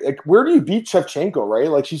so good. Like, where do you beat Shevchenko, right?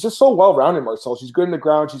 Like, she's just so well-rounded, Marcel. She's good in the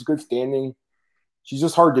ground. She's good standing. She's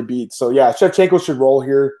just hard to beat. So, yeah, Shevchenko should roll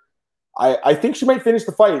here. I think she might finish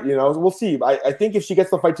the fight. You know, we'll see. I think if she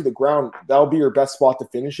gets the fight to the ground, that'll be her best spot to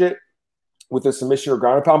finish it with a submission or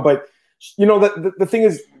ground and pound. But, you know, the thing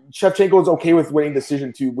is, Shevchenko is okay with winning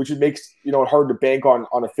decision too, which it makes, you know, it hard to bank on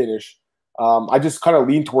a finish. I just kind of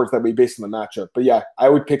lean towards that way based on the matchup. But, yeah, I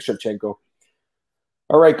would pick Shevchenko.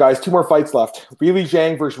 All right, guys, 2 more fights left. Weili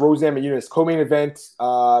Zhang versus Roseanne Muniz. Co-main event.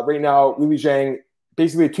 Right now, Weili Zhang,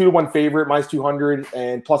 basically a 2-1 favorite, minus 200,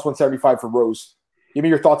 and plus 175 for Rose. Give me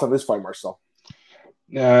your thoughts on this fight, Marcel.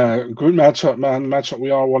 Good matchup, man. Matchup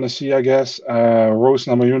we all want to see, I guess. Rose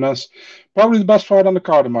Namajunas, probably the best fight on the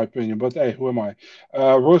card, in my opinion. But hey, who am I?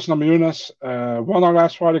 Rose Namajunas won our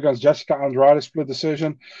last fight against Jessica Andrade, split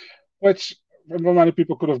decision, which many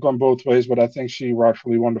people could have gone both ways, but I think she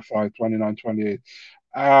rightfully won the fight, 29-28.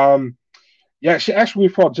 Yeah, she actually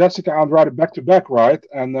fought Jessica Andrade back-to-back, right?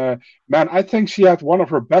 And, man, I think she had one of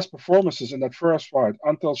her best performances in that first fight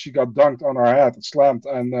until she got dunked on her head and slammed,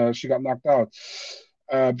 and she got knocked out.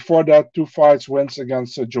 Before that, 2 fights, wins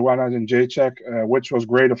against Joanna Jędrzejczyk, which was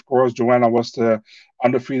great, of course. Joanna was the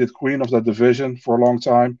undefeated queen of that division for a long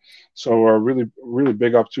time. So really, really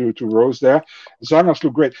big up to Rose there. Zhang has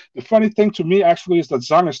looked great. The funny thing to me, actually, is that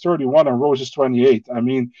Zhang is 31 and Rose is 28. I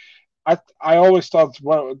mean, I always thought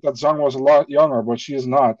that Zhang was a lot younger, but she is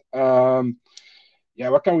not. Yeah,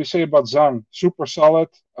 what can we say about Zhang? Super solid,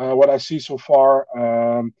 what I see so far.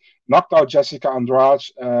 Knocked out Jessica Andrade.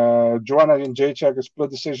 Joanna Jędrzejczyk, a split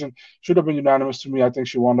decision. Should have been unanimous to me. I think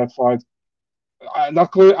she won that fight.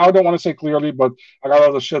 Not clear. I don't want to say clearly, but I got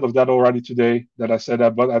all the shit of that already today that I said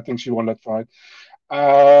that, but I think she won that fight.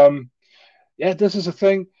 yeah, this is a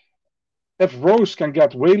thing. If Rose can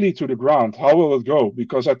get Whaley to the ground, how will it go?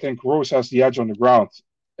 Because I think Rose has the edge on the ground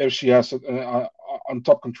if she has it on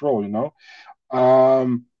top control, you know.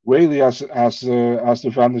 Whaley has the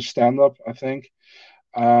advantage stand up, I think.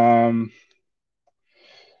 Um,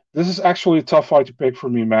 this is actually a tough fight to pick for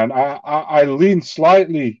me, man. I lean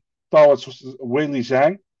slightly towards Whaley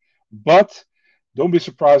Zhang, but don't be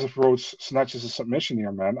surprised if Rose snatches a submission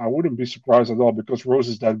here, man. I wouldn't be surprised at all because Rose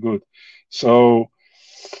is that good. So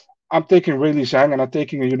I'm taking Whaley Zhang and I'm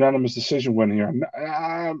taking a unanimous decision win here.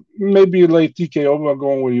 Maybe a late TKO, but I'm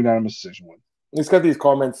going with a unanimous decision win. He's got these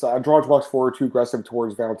comments. George walks forward too aggressive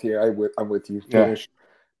towards Valentina. I'm with you. Finish.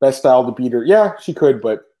 Yeah. Best style to beat her. Yeah, she could,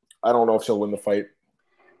 but I don't know if she'll win the fight.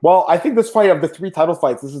 Well, I think this fight of the 3 title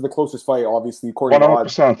fights, this is the closest fight, obviously, according to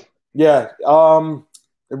odds. 100%. Yeah.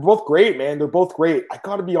 They're both great, man. They're both great. I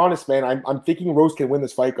got to be honest, man. I'm thinking Rose can win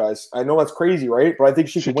this fight, guys. I know that's crazy, right? But I think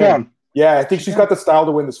she can win. Yeah, I think she's got the style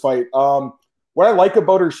to win this fight. What I like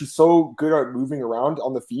about her, she's so good at moving around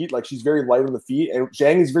on the feet. Like, she's very light on the feet. And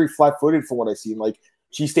Zhang is very flat-footed from what I've seen. Like,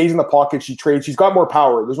 she stays in the pocket. She trades. She's got more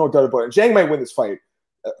power. There's no doubt about it. Zhang might win this fight.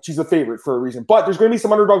 She's a favorite for a reason. But there's going to be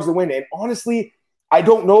some underdogs that win. And honestly, I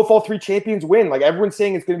don't know if all 3 champions win. Like, everyone's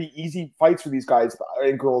saying it's going to be easy fights for these guys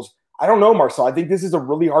and girls. I don't know, Marcel. I think this is a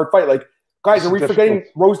really hard fight. Like, guys, are we forgetting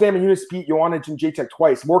Rosedam and Eunice beat Joanna and Jacek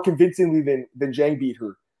twice, more convincingly than Zhang beat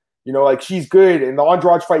her? You know, like, she's good. And the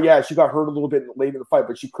Andrade fight, yeah, she got hurt a little bit late in the fight,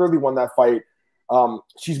 but she clearly won that fight.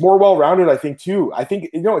 She's more well-rounded, I think, too. I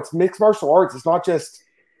think, you know, it's mixed martial arts. It's not just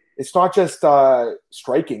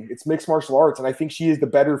striking. It's mixed martial arts. And I think she is the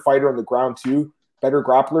better fighter on the ground, too, better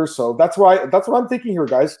grappler. So that's what I'm thinking here,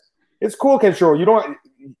 guys. It's cool, Kenshiro.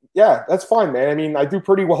 Yeah, that's fine, man. I mean, I do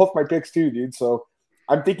pretty well with my picks, too, dude. So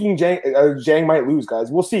I'm thinking Zhang might lose,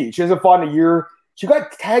 guys. We'll see. She hasn't fought in a year. She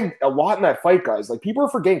got tagged a lot in that fight, guys. Like, people are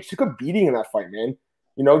forgetting. She took a beating in that fight, man.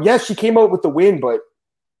 You know, yes, she came out with the win, but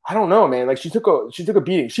I don't know, man. Like, she took a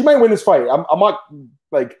beating. She might win this fight. I'm not,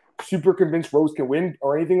 like, super convinced Rose can win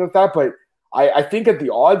or anything like that, but I think at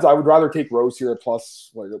the odds, I would rather take Rose here at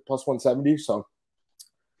plus 170. So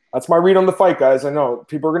that's my read on the fight, guys. I know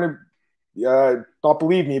people are going to not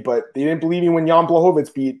believe me, but they didn't believe me when Jan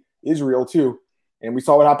Blachowicz beat Israel, too. And we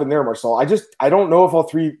saw what happened there, Marcel. I don't know if all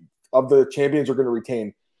 3 of the champions are going to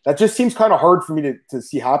retain. That just seems kind of hard for me to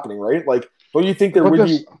see happening, right? Like, don't you think there would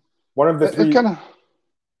be one of the 3?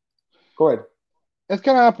 Go ahead. It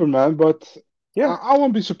can happen, man, but yeah, I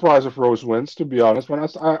won't be surprised if Rose wins, to be honest. When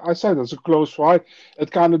I said it's a close fight, it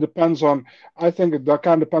kind of depends on, I think that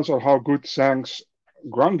kind of depends on how good Zhang's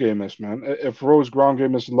ground game is, man. If Rose's ground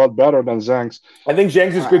game is a lot better than Zhang's. I think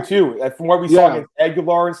Zhang's is good, too. From what we saw against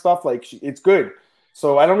Aguilar and stuff, like, it's good.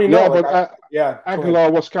 So I don't even know. But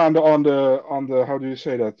Aguilar was kind of on the how do you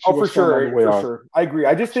say that? For sure. I agree.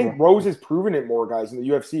 I just think Rose has proven it more, guys, in the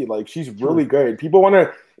UFC. Like, she's really good.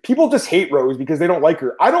 People just hate Rose because they don't like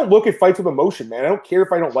her. I don't look at fights with emotion, man. I don't care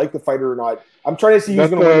if I don't like the fighter or not. I'm trying to see who's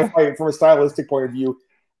going to win the fight from a stylistic point of view.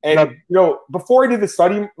 And, you know, before I did the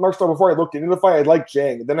study, Marcel, before I looked into the fight, I liked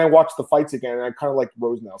Zhang. Then I watched the fights again, and I kind of like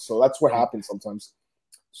Rose now. So that's what happens sometimes.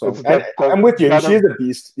 So I'm with you. She is a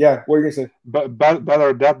beast. Yeah, what are you going to say? But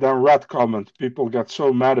better that than red comment. People get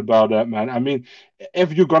so mad about that, man. I mean,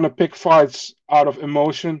 if you're going to pick fights out of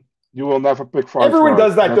emotion, you will never pick fights. Everyone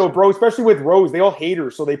does that, though, bro, especially with Rose. They all hate her,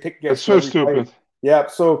 so they pick against her. It's so stupid. Fight. Yeah,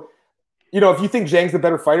 so, you know, if you think Zhang's the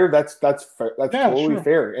better fighter, that's totally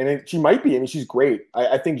fair. And she might be. I mean, she's great.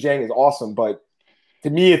 I think Zhang is awesome, but to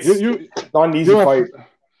me, it's not an easy fight.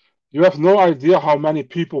 You have no idea how many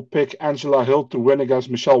people pick Angela Hill to win against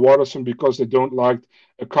Michelle Waterson because they don't like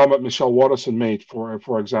a comment Michelle Waterson made,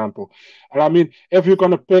 for example. And I mean, if you're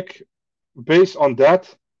going to pick based on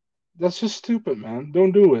that, that's just stupid, man.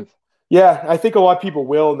 Don't do it. Yeah, I think a lot of people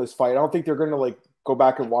will in this fight. I don't think they're going to, like, go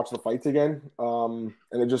back and watch the fights again. And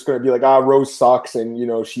they're just going to be like, Rose sucks, and, you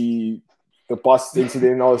know, the bus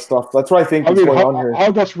incident and all this stuff. That's what I think is going on here.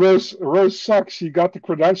 How does Rose suck? She got the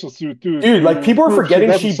credentials to dude, like, people are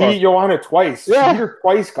forgetting she beat Joanna twice. Yeah. She beat her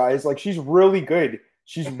twice, guys. Like, she's really good.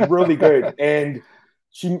 She's really good. And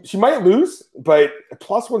she might lose, but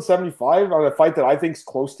plus 175 on a fight that I think is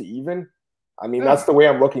close to even. I mean, that's the way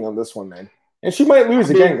I'm looking on this one, man. And she might lose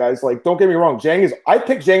again, guys. Like, don't get me wrong. I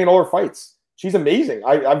picked Zhang in all her fights. She's amazing.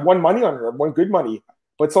 I've won money on her. I've won good money.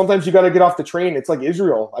 But sometimes you got to get off the train. It's like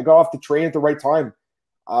Israel. I got off the train at the right time.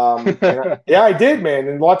 I did, man.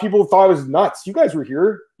 And a lot of people thought I was nuts. You guys were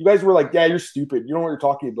here. You guys were like, yeah, you're stupid. You don't know what you're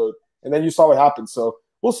talking about. And then you saw what happened. So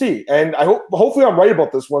we'll see. And hopefully I'm right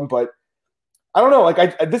about this one. But I don't know.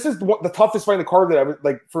 Like, this is the toughest fight in the card that I was,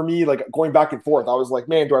 like, for me, like, going back and forth. I was like,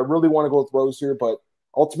 man, do I really want to go with Rose here? But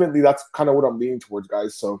ultimately, that's kind of what I'm leaning towards,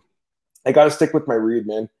 guys. So I got to stick with my read,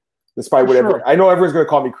 man. Despite For whatever, sure. I know everyone's gonna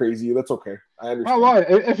call me crazy. That's okay. I Well, understand.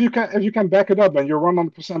 well, if you can back it up and you're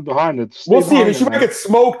 100% behind it, We'll stay see. I mean, behind it, she might man. get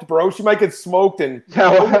smoked, bro. She might get smoked, and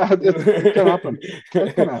Yeah, well, it can happen.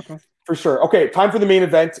 It can happen. for sure. Okay, time for the main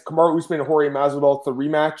event. Kamaru Usman and Jorge Masvidal. It's a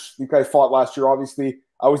rematch. These guys fought last year, obviously.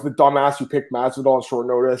 I was the dumbass who picked Masvidal on short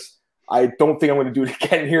notice. I don't think I'm going to do it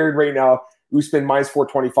again here right now. Usman minus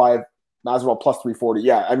 425, Masvidal plus 340.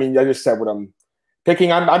 Yeah, I mean, I just said what I'm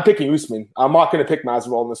picking. I'm picking Usman. I'm not going to pick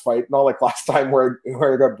Masvidal in this fight. Not like last time where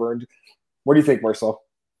I got burned. What do you think, Marcel?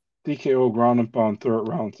 TKO ground and pound third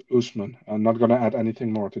round, Usman. I'm not gonna add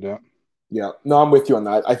anything more to that. Yeah, no, I'm with you on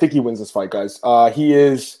that. I think he wins this fight, guys. He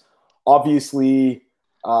is obviously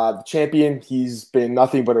the champion. He's been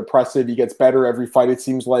nothing but impressive. He gets better every fight. It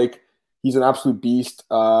seems like he's an absolute beast.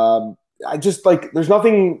 I just like there's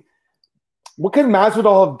nothing. What could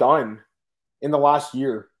Masvidal have done in the last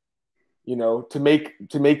year? You know, to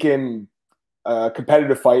make him a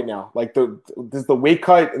competitive fight now. Like does the weight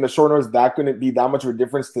cut and the short notice that going to be that much of a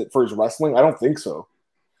difference for his wrestling? I don't think so.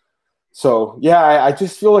 So yeah, I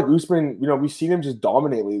just feel like Usman, we've seen him just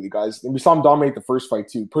dominate lately, guys. And we saw him dominate the first fight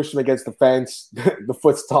too. Push him against the fence, the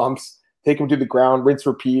foot stomps, take him to the ground, rinse,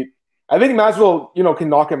 repeat. I think Masvidal, can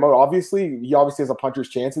knock him out. Obviously, he obviously has a puncher's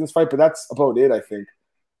chance in this fight, but that's about it, I think.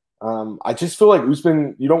 I just feel like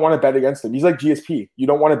Usman, you don't want to bet against him. He's like GSP. You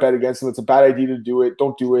don't want to bet against him. It's a bad idea to do it.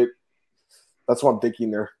 Don't do it. That's what I'm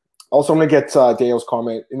thinking there. Also, I'm going to get Daniel's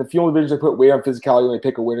comment. In the field divisions, I put weight on physicality when I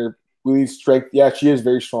pick a winner. Willie's strength, yeah, she is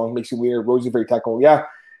very strong, makes you leaner. Rosie's very technical. Yeah,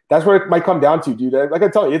 that's what it might come down to, dude. Like I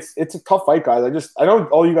tell you, it's a tough fight, guys. I know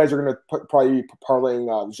all you guys are going to probably be parlaying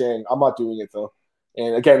Zhang. I'm not doing it, though.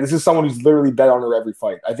 And again, this is someone who's literally bet on her every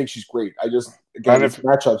fight. I think she's great. Again, it's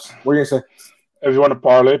matchups. What are you going to say? If you want to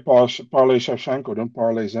parlay Shevchenko, don't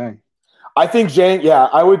parlay Zhang. I think Zhang, yeah,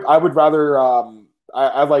 I would rather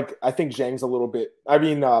I think Zhang's a little bit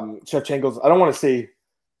Shevchenko's, I don't want to say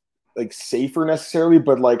like safer necessarily,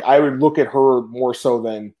 but like I would look at her more so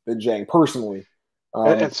than Zhang personally.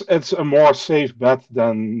 It's a more safe bet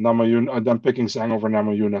than than picking Zhang over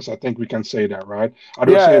Namajunas. I think we can say that, right? I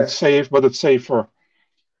don't say it's safe, but it's safer.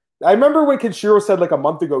 I remember when Kenshiro said like a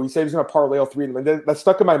month ago, he said he's going to parlay all three of them. And that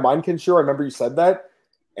stuck in my mind, Kenshiro. I remember you said that.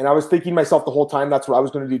 And I was thinking to myself the whole time that's what I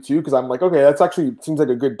was going to do too, because I'm like, okay, that's actually seems like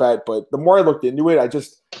a good bet. But the more I looked into it,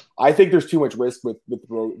 I think there's too much risk with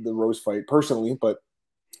the Rose fight personally. But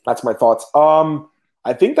that's my thoughts.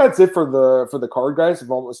 I think that's it for the card, guys.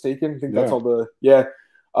 If I'm not mistaken, I think that's all the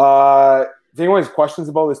if anyone has questions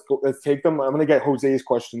about this, let's take them. I'm gonna get Jose's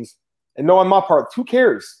questions. And no, I'm not part. Who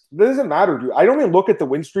cares? It doesn't matter, dude. I don't even look at the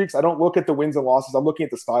win streaks. I don't look at the wins and losses. I'm looking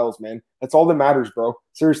at the styles, man. That's all that matters, bro.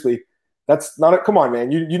 Seriously. That's not it. Come on,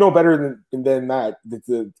 man. You know better than that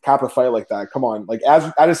to cap a fight like that. Come on. Like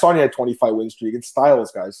Adesanya had 25 win streak. It's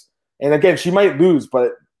styles, guys. And again, she might lose,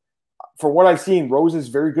 but for what I've seen, Rose is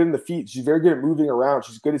very good in the feet. She's very good at moving around.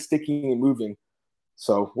 She's good at sticking and moving.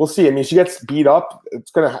 So we'll see. I mean, she gets beat up.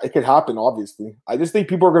 It could happen, obviously. I just think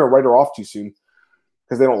people are gonna write her off too soon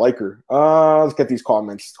because they don't like her. Let's get these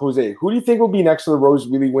comments. Jose, who do you think will be next to the Rose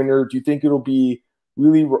Really winner? Do you think it'll be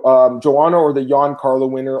really Joanna or the Jan Carlo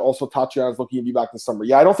winner? Also, Tatiana's looking to be back this summer.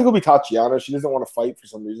 Yeah, I don't think it'll be Tatiana. She doesn't want to fight for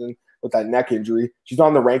some reason with that neck injury. She's not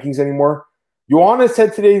in the rankings anymore. Joanna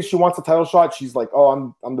said today she wants a title shot. She's like,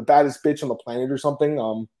 oh, I'm the baddest bitch on the planet or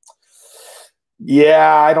something.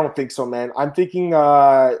 Yeah, I don't think so, man. I'm thinking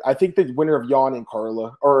I think the winner of Jan and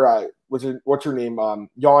Carla, or what's her name?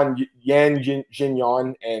 Yan Jin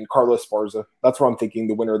Yan and Carla Esparza. That's what I'm thinking,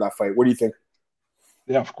 the winner of that fight. What do you think?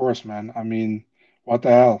 Yeah, of course, man. I mean, what the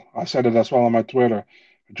hell? I said it as well on my Twitter.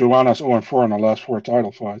 Joanna's 0-4 in her last 4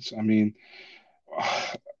 title fights. I mean,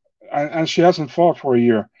 and she hasn't fought for a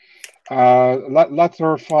year. Let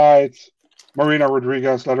her fight Marina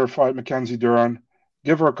Rodriguez. Let her fight Mackenzie Dern.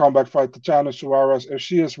 Give her a comeback fight, Tatiana Suarez. If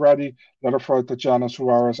she is ready, let her fight Tatiana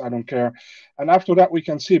Suarez. I don't care. And after that, we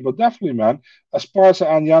can see. But definitely, man, Esparza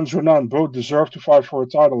and Jan Jordan both deserve to fight for a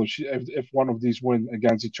title if one of these win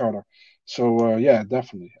against each other. So, yeah,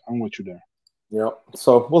 definitely. I'm with you there. Yeah.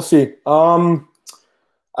 So we'll see. I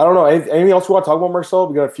don't know. Anything else you want to talk about, Marcel?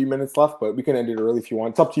 We got a few minutes left, but we can end it early if you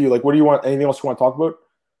want. It's up to you. Like, what do you want? Anything else you want to talk about?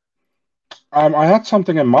 I had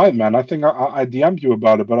something in mind, man. I think I DM'd you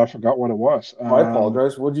about it, but I forgot what it was. I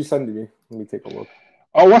apologize. What did you send to me? Let me take a look.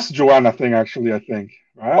 Oh, what's the Joanna thing, actually, I think.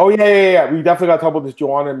 Right? Oh, yeah. We definitely got to talk about this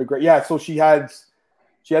Joanna McGregor. Yeah, so she had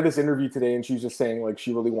this interview today, and she was just saying, like,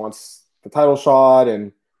 she really wants the title shot,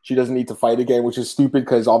 and she doesn't need to fight again, which is stupid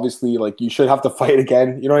because, obviously, like, you should have to fight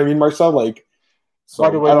again. You know what I mean, Marcel? Like, so, by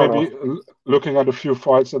the way, maybe know. Looking at a few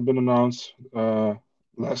fights that have been announced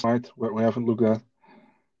last night, we haven't looked at.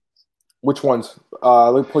 Which ones?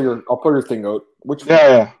 Let me pull your. I'll pull your thing out. Which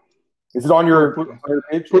Yeah. is it on Put, your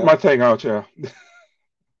page? put my thing out, yeah.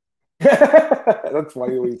 That's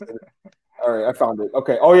funny the way you said it. All right, I found it.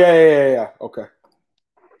 Okay. Oh yeah. Okay.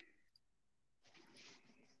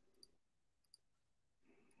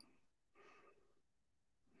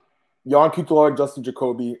 Jan Kutelor, Justin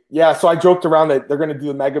Jacoby. Yeah, so I joked around that they're going to do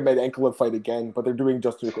the Magomed Ankalaev fight again, but they're doing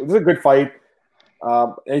Justin Jacoby. This is a good fight.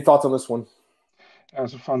 Any thoughts on this one?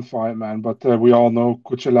 It's a fun fight, man. But we all know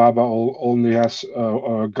Kuchelaba only has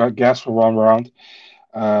gas for one round.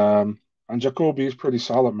 And Jacoby is pretty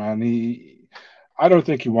solid, man. I don't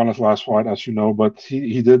think he won his last fight, as you know, but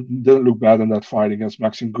he didn't look bad in that fight against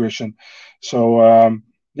Maxim Grishin. So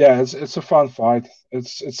yeah, it's a fun fight.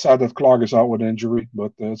 It's sad that Clark is out with injury,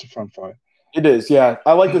 but it's a fun fight. It is, yeah.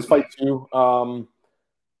 I like this fight too.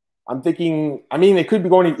 I'm thinking. I mean, it could be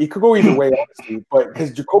going. It could go either way, honestly. But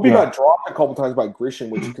because Jacoby got dropped a couple times by Grishin,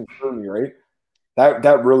 which concerned me, right?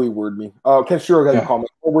 That really worried me. Ken Shiro got a comment.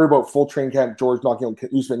 Don't worry about full train camp George knocking out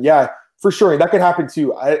Usman. Yeah, for sure. That could happen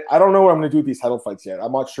too. I don't know what I'm going to do with these title fights yet.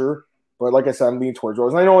 I'm not sure. But like I said, I'm leaning towards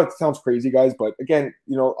George. And I know it sounds crazy, guys, but again,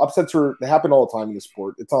 upsets they happen all the time in the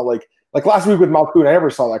sport. It's not like last week with Malkoun. I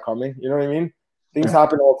never saw that coming. You know what I mean? Things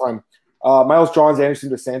happen all the time. Miles Johns,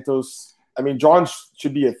 Anderson Dos Santos. I mean, Johns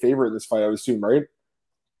should be a favorite in this fight, I would assume, right?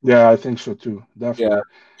 Yeah, I think so too. Definitely.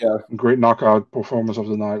 Yeah. Great knockout performance of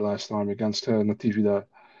the night last time against Natividad.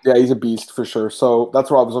 Yeah, he's a beast for sure. So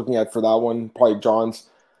that's what I was looking at for that one. Probably Johns.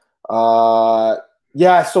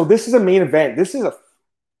 Yeah. So this is a main event. This is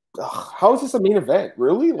how is this a main event?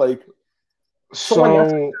 Really? Like, so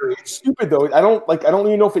unnecessary. It's stupid though. I don't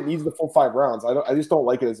even know if it needs the full 5 rounds. I just don't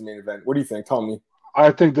like it as a main event. What do you think? Tell me. I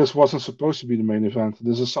think this wasn't supposed to be the main event.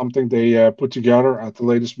 This is something they put together at the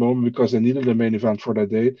latest moment because they needed a main event for that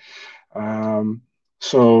date.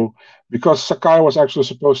 So because Sakai was actually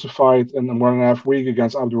supposed to fight in 1.5 weeks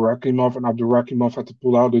against Abdurakhimov, and Abdurakhimov had to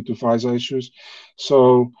pull out due to visa issues.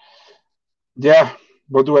 So yeah,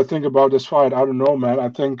 what do I think about this fight? I don't know, man. I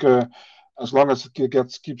think as long as it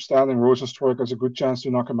keeps standing, Rosenstruck has a good chance to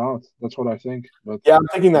knock him out. That's what I think. But yeah, I'm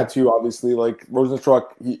thinking that too. Obviously, like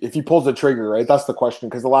Rosenstruck, if he pulls the trigger, right? That's the question.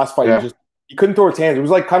 Because the last fight, he couldn't throw his hands. It was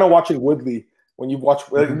like kind of watching Woodley when you watch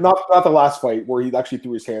not the last fight where he actually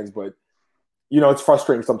threw his hands, but it's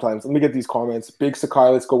frustrating sometimes. Let me get these comments. Big Sakai,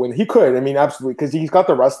 let's go win. He could. I mean, absolutely, because he's got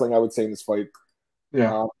the wrestling. I would say in this fight.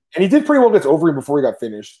 Yeah. And he did pretty well against Overeem before he got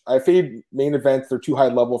finished. I fade main events; they're too high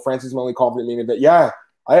level. Francis is my only confident main event. Yeah.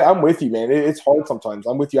 I'm with you, man. It's hard sometimes.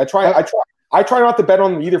 I'm with you. I try not to bet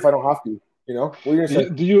on them either if I don't have to. What are you gonna say?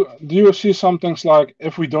 Do you see some things like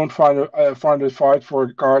if we don't find a fight for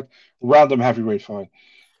a card, random heavyweight fight?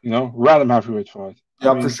 Random heavyweight fight.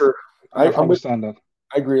 Yeah, for sure. I understand that.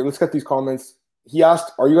 I agree. Let's get these comments. He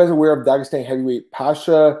asked, "Are you guys aware of Dagestan heavyweight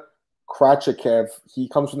Pasha Krachakev? He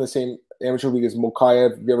comes from the same amateur league as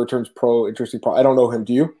Mokayev. If he ever turns pro, interesting pro. I don't know him.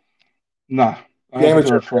 Do you? Nah.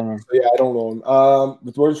 Amateur for him. So yeah, I don't know him.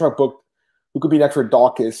 With Rosenstruck booked, who could be next for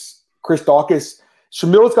Dawkins? Chris Dawkins.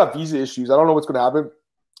 Shamil's got visa issues. I don't know what's going to happen.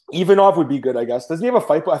 Ivanov would be good, I guess. Doesn't he have a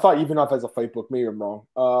fight book? I thought Ivanov has a fight book. Maybe I'm wrong.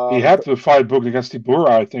 He had the fight booked against Tibura,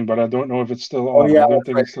 I think, but I don't know if it's still on. Yeah, I don't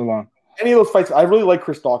think it's still on. Any of those fights, I really like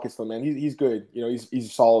Chris Dawkins, though, man. He's good.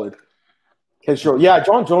 He's solid. Yeah,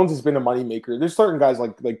 John Jones has been a moneymaker. There's certain guys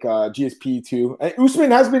like GSP too. And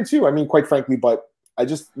Usman has been too. I mean, quite frankly, but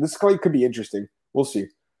this fight could be interesting. We'll see.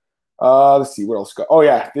 Let's see what else. Oh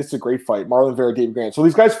yeah, this is a great fight. Marlon Vera, David Grant. So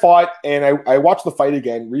these guys fought, and I watched the fight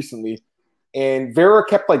again recently, and Vera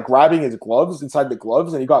kept grabbing his gloves inside the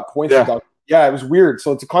gloves, and he got points. Yeah, it was weird.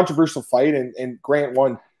 So it's a controversial fight, and Grant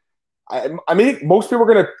won. I mean, most people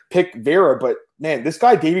are gonna pick Vera, but man, this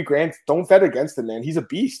guy David Grant, don't bet against him, man. He's a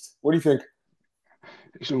beast. What do you think?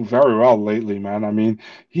 He's doing very well lately, man. I mean,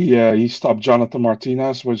 he stopped Jonathan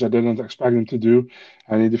Martinez, which I didn't expect him to do,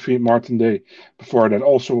 and he defeated Martin Day before that.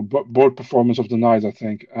 Also, both performance of the night, I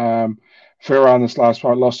think. Vera in his last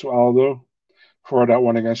fight lost to Aldo for that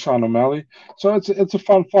one against Sean O'Malley. So it's a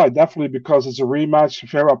fun fight, definitely, because it's a rematch.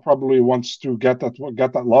 Vera probably wants to get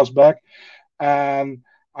that loss back, and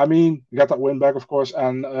I mean, got that win back, of course,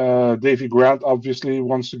 and Davy Grant obviously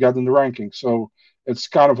wants to get in the ranking. So it's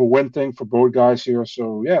kind of a win thing for both guys here.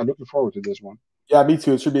 So, yeah, looking forward to this one. Yeah, me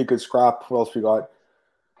too. It should be a good scrap. What else we got?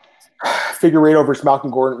 Figueiredo versus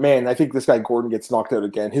Malcolm Gordon. Man, I think this guy Gordon gets knocked out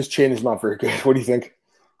again. His chin is not very good. What do you think?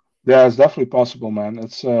 Yeah, it's definitely possible, man.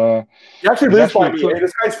 It's he actually lives by me.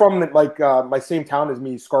 This guy's from my same town as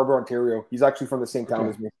me, Scarborough, Ontario. He's actually from the same town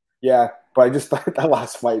as me. Yeah, but I just thought that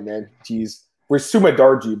last fight, man. Jeez. We're Suma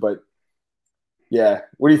Darji, but yeah.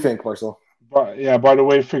 What do you think, Marcel? But yeah, by the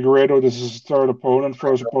way, Figueiredo, this is his third opponent.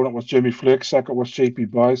 First opponent was Jimmy Flick, second was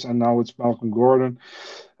JP Buys, and now it's Malcolm Gordon.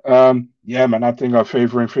 Yeah, man, I think I'm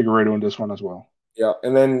favoring Figueiredo in this one as well. Yeah,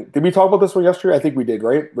 and then did we talk about this one yesterday? I think we did,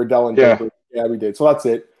 right? Riddell and Yeah, Dober. Yeah, we did. So that's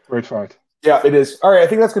it. great fight. Yeah, it is. All right, I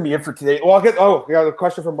think that's gonna be it for today. Well, I'll get. Oh, we got a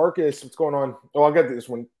question from Marcus. What's going on? Oh, I'll get this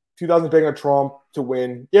one. 2000 betting on Trump to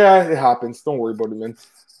win. Yeah, it happens. Don't worry about it, man.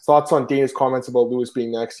 Thoughts on Dana's comments about Lewis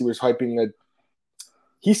being next? He was hyping that.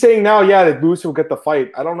 He's saying now, yeah, that Lewis will get the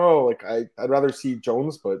fight. I don't know. Like, I'd rather see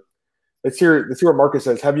Jones, but let's hear what Marcus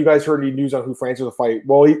says. Have you guys heard any news on who Francis will fight?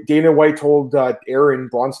 Well, Dana White told Aaron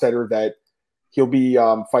Bronstetter that he'll be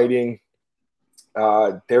fighting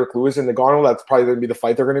Derek Lewis in Nagano. That's probably going to be the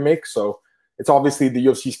fight they're going to make. So it's obviously the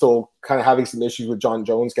UFC still kind of having some issues with John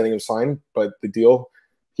Jones getting him signed, but the deal,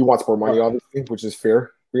 he wants more money, obviously, which is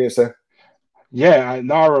fair. What are you going to say? Yeah,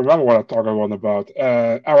 now I remember what I'm talking about.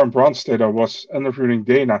 Aaron Bronstetter was interviewing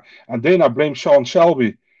Dana, and Dana blamed Sean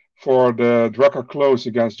Shelby for the Drucker close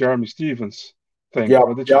against Jeremy Stevens thing. Yeah,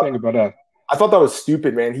 What did you think about that? I thought that was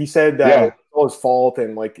stupid, man. He said that it was his fault,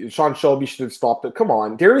 and like Sean Shelby should have stopped it. Come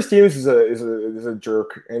on, Jeremy Stevens is a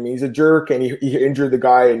jerk. I mean, he's a jerk, and he injured the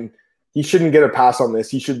guy, and he shouldn't get a pass on this.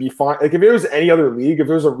 He should be fine. Like if it was any other league, if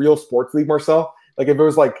it was a real sports league, Marcel, like if it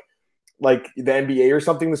was like the NBA or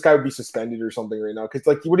something, this guy would be suspended or something right now. Because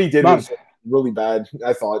like what he did was really bad,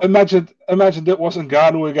 I thought. Imagine that wasn't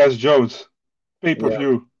Ngannou against Jones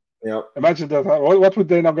pay-per-view. Yeah. Imagine that. What would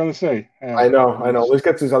they not going to say? I know. Let's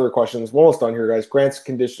get to these other questions. We're almost done here, guys. Grant's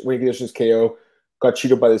winning conditions KO got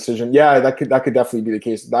cheated by decision. Yeah, that could definitely be the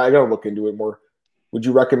case. I gotta look into it more. Would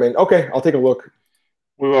you recommend? Okay, I'll take a look.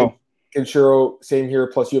 We will. Kenshiro, same here.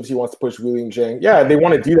 Plus, UFC wants to push William Zhang. Yeah, they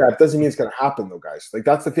want to do that. It doesn't mean it's going to happen, though, guys. Like,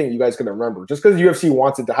 that's the thing you guys got to remember. Just because UFC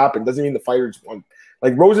wants it to happen doesn't mean the fighters want.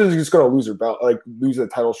 Like, Rose is just going to lose her belt, like, lose the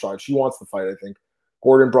title shot. She wants the fight, I think.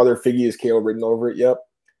 Gordon, brother, Figgy is KO written over it. Yep.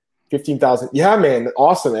 15,000. Yeah, man.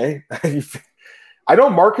 Awesome, eh? I know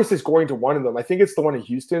Marcus is going to one of them. I think it's the one in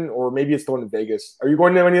Houston, or maybe it's the one in Vegas. Are you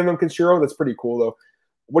going to any of them, Kenshiro? That's pretty cool, though.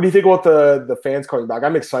 What do you think about the fans coming back?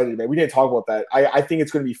 I'm excited, man. We didn't talk about that. I think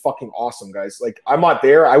it's going to be fucking awesome, guys. Like, I'm not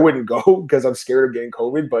there. I wouldn't go because I'm scared of getting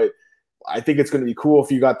COVID, but I think it's going to be cool if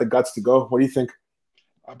you got the guts to go. What do you think?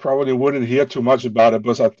 I probably wouldn't hear too much about it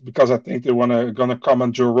because I think they gonna come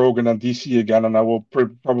on Joe Rogan and DC again, and I will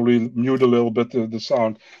probably mute a little bit the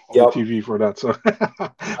sound on the TV for that. So,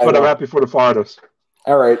 but I'm happy for the fighters.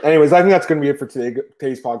 All right. Anyways, I think that's going to be it for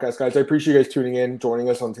today's podcast, guys. I appreciate you guys tuning in, joining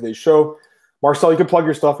us on today's show. Marcel, you can plug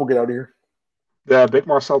your stuff. We'll get out of here. Yeah, Big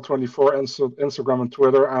Marcel24, Instagram and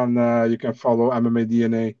Twitter, and you can follow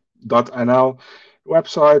MMADNA.nl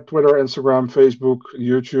website, Twitter, Instagram, Facebook,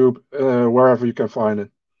 YouTube, wherever you can find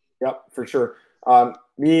it. Yep, for sure.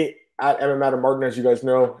 Me at MMADamMartin, as you guys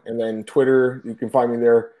know, and then Twitter, you can find me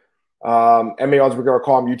there.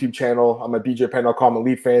 MMAOddsBreaker.com, YouTube channel. I'm at BJPenn.com,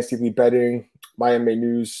 Elite Fantasy, Elite Betting, My MMA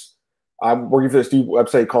News. I'm working for this new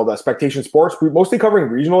website called Spectation Sports. We're mostly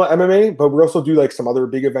covering regional MMA, but we also do like some other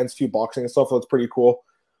big events too, boxing and stuff. So it's pretty cool.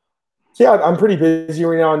 So yeah, I'm pretty busy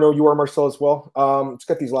right now. I know you are, Marcel, as well. Let's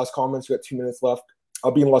get these last comments. We got 2 minutes left.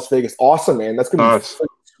 I'll be in Las Vegas. Awesome, man. That's gonna be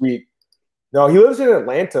sweet. No, he lives in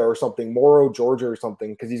Atlanta or something, Morrow, Georgia, or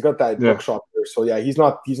something, because he's got that bookshop there. So yeah, he's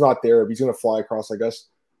not there. But he's gonna fly across, I guess.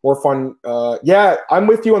 More fun. Yeah, I'm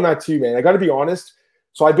with you on that too, man. I got to be honest.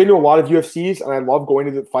 So I've been to a lot of UFCs, and I love going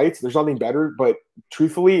to the fights. There's nothing better, but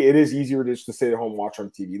truthfully, it is easier just to stay at home and watch on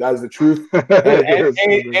TV. That is the truth. and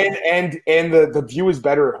the view is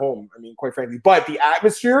better at home, I mean, quite frankly. But the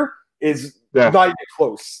atmosphere is not even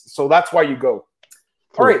close. So that's why you go.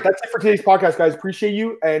 All right, that's it for today's podcast, guys. Appreciate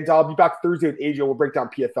you, and I'll be back Thursday with AJ. We'll break down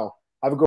PFL.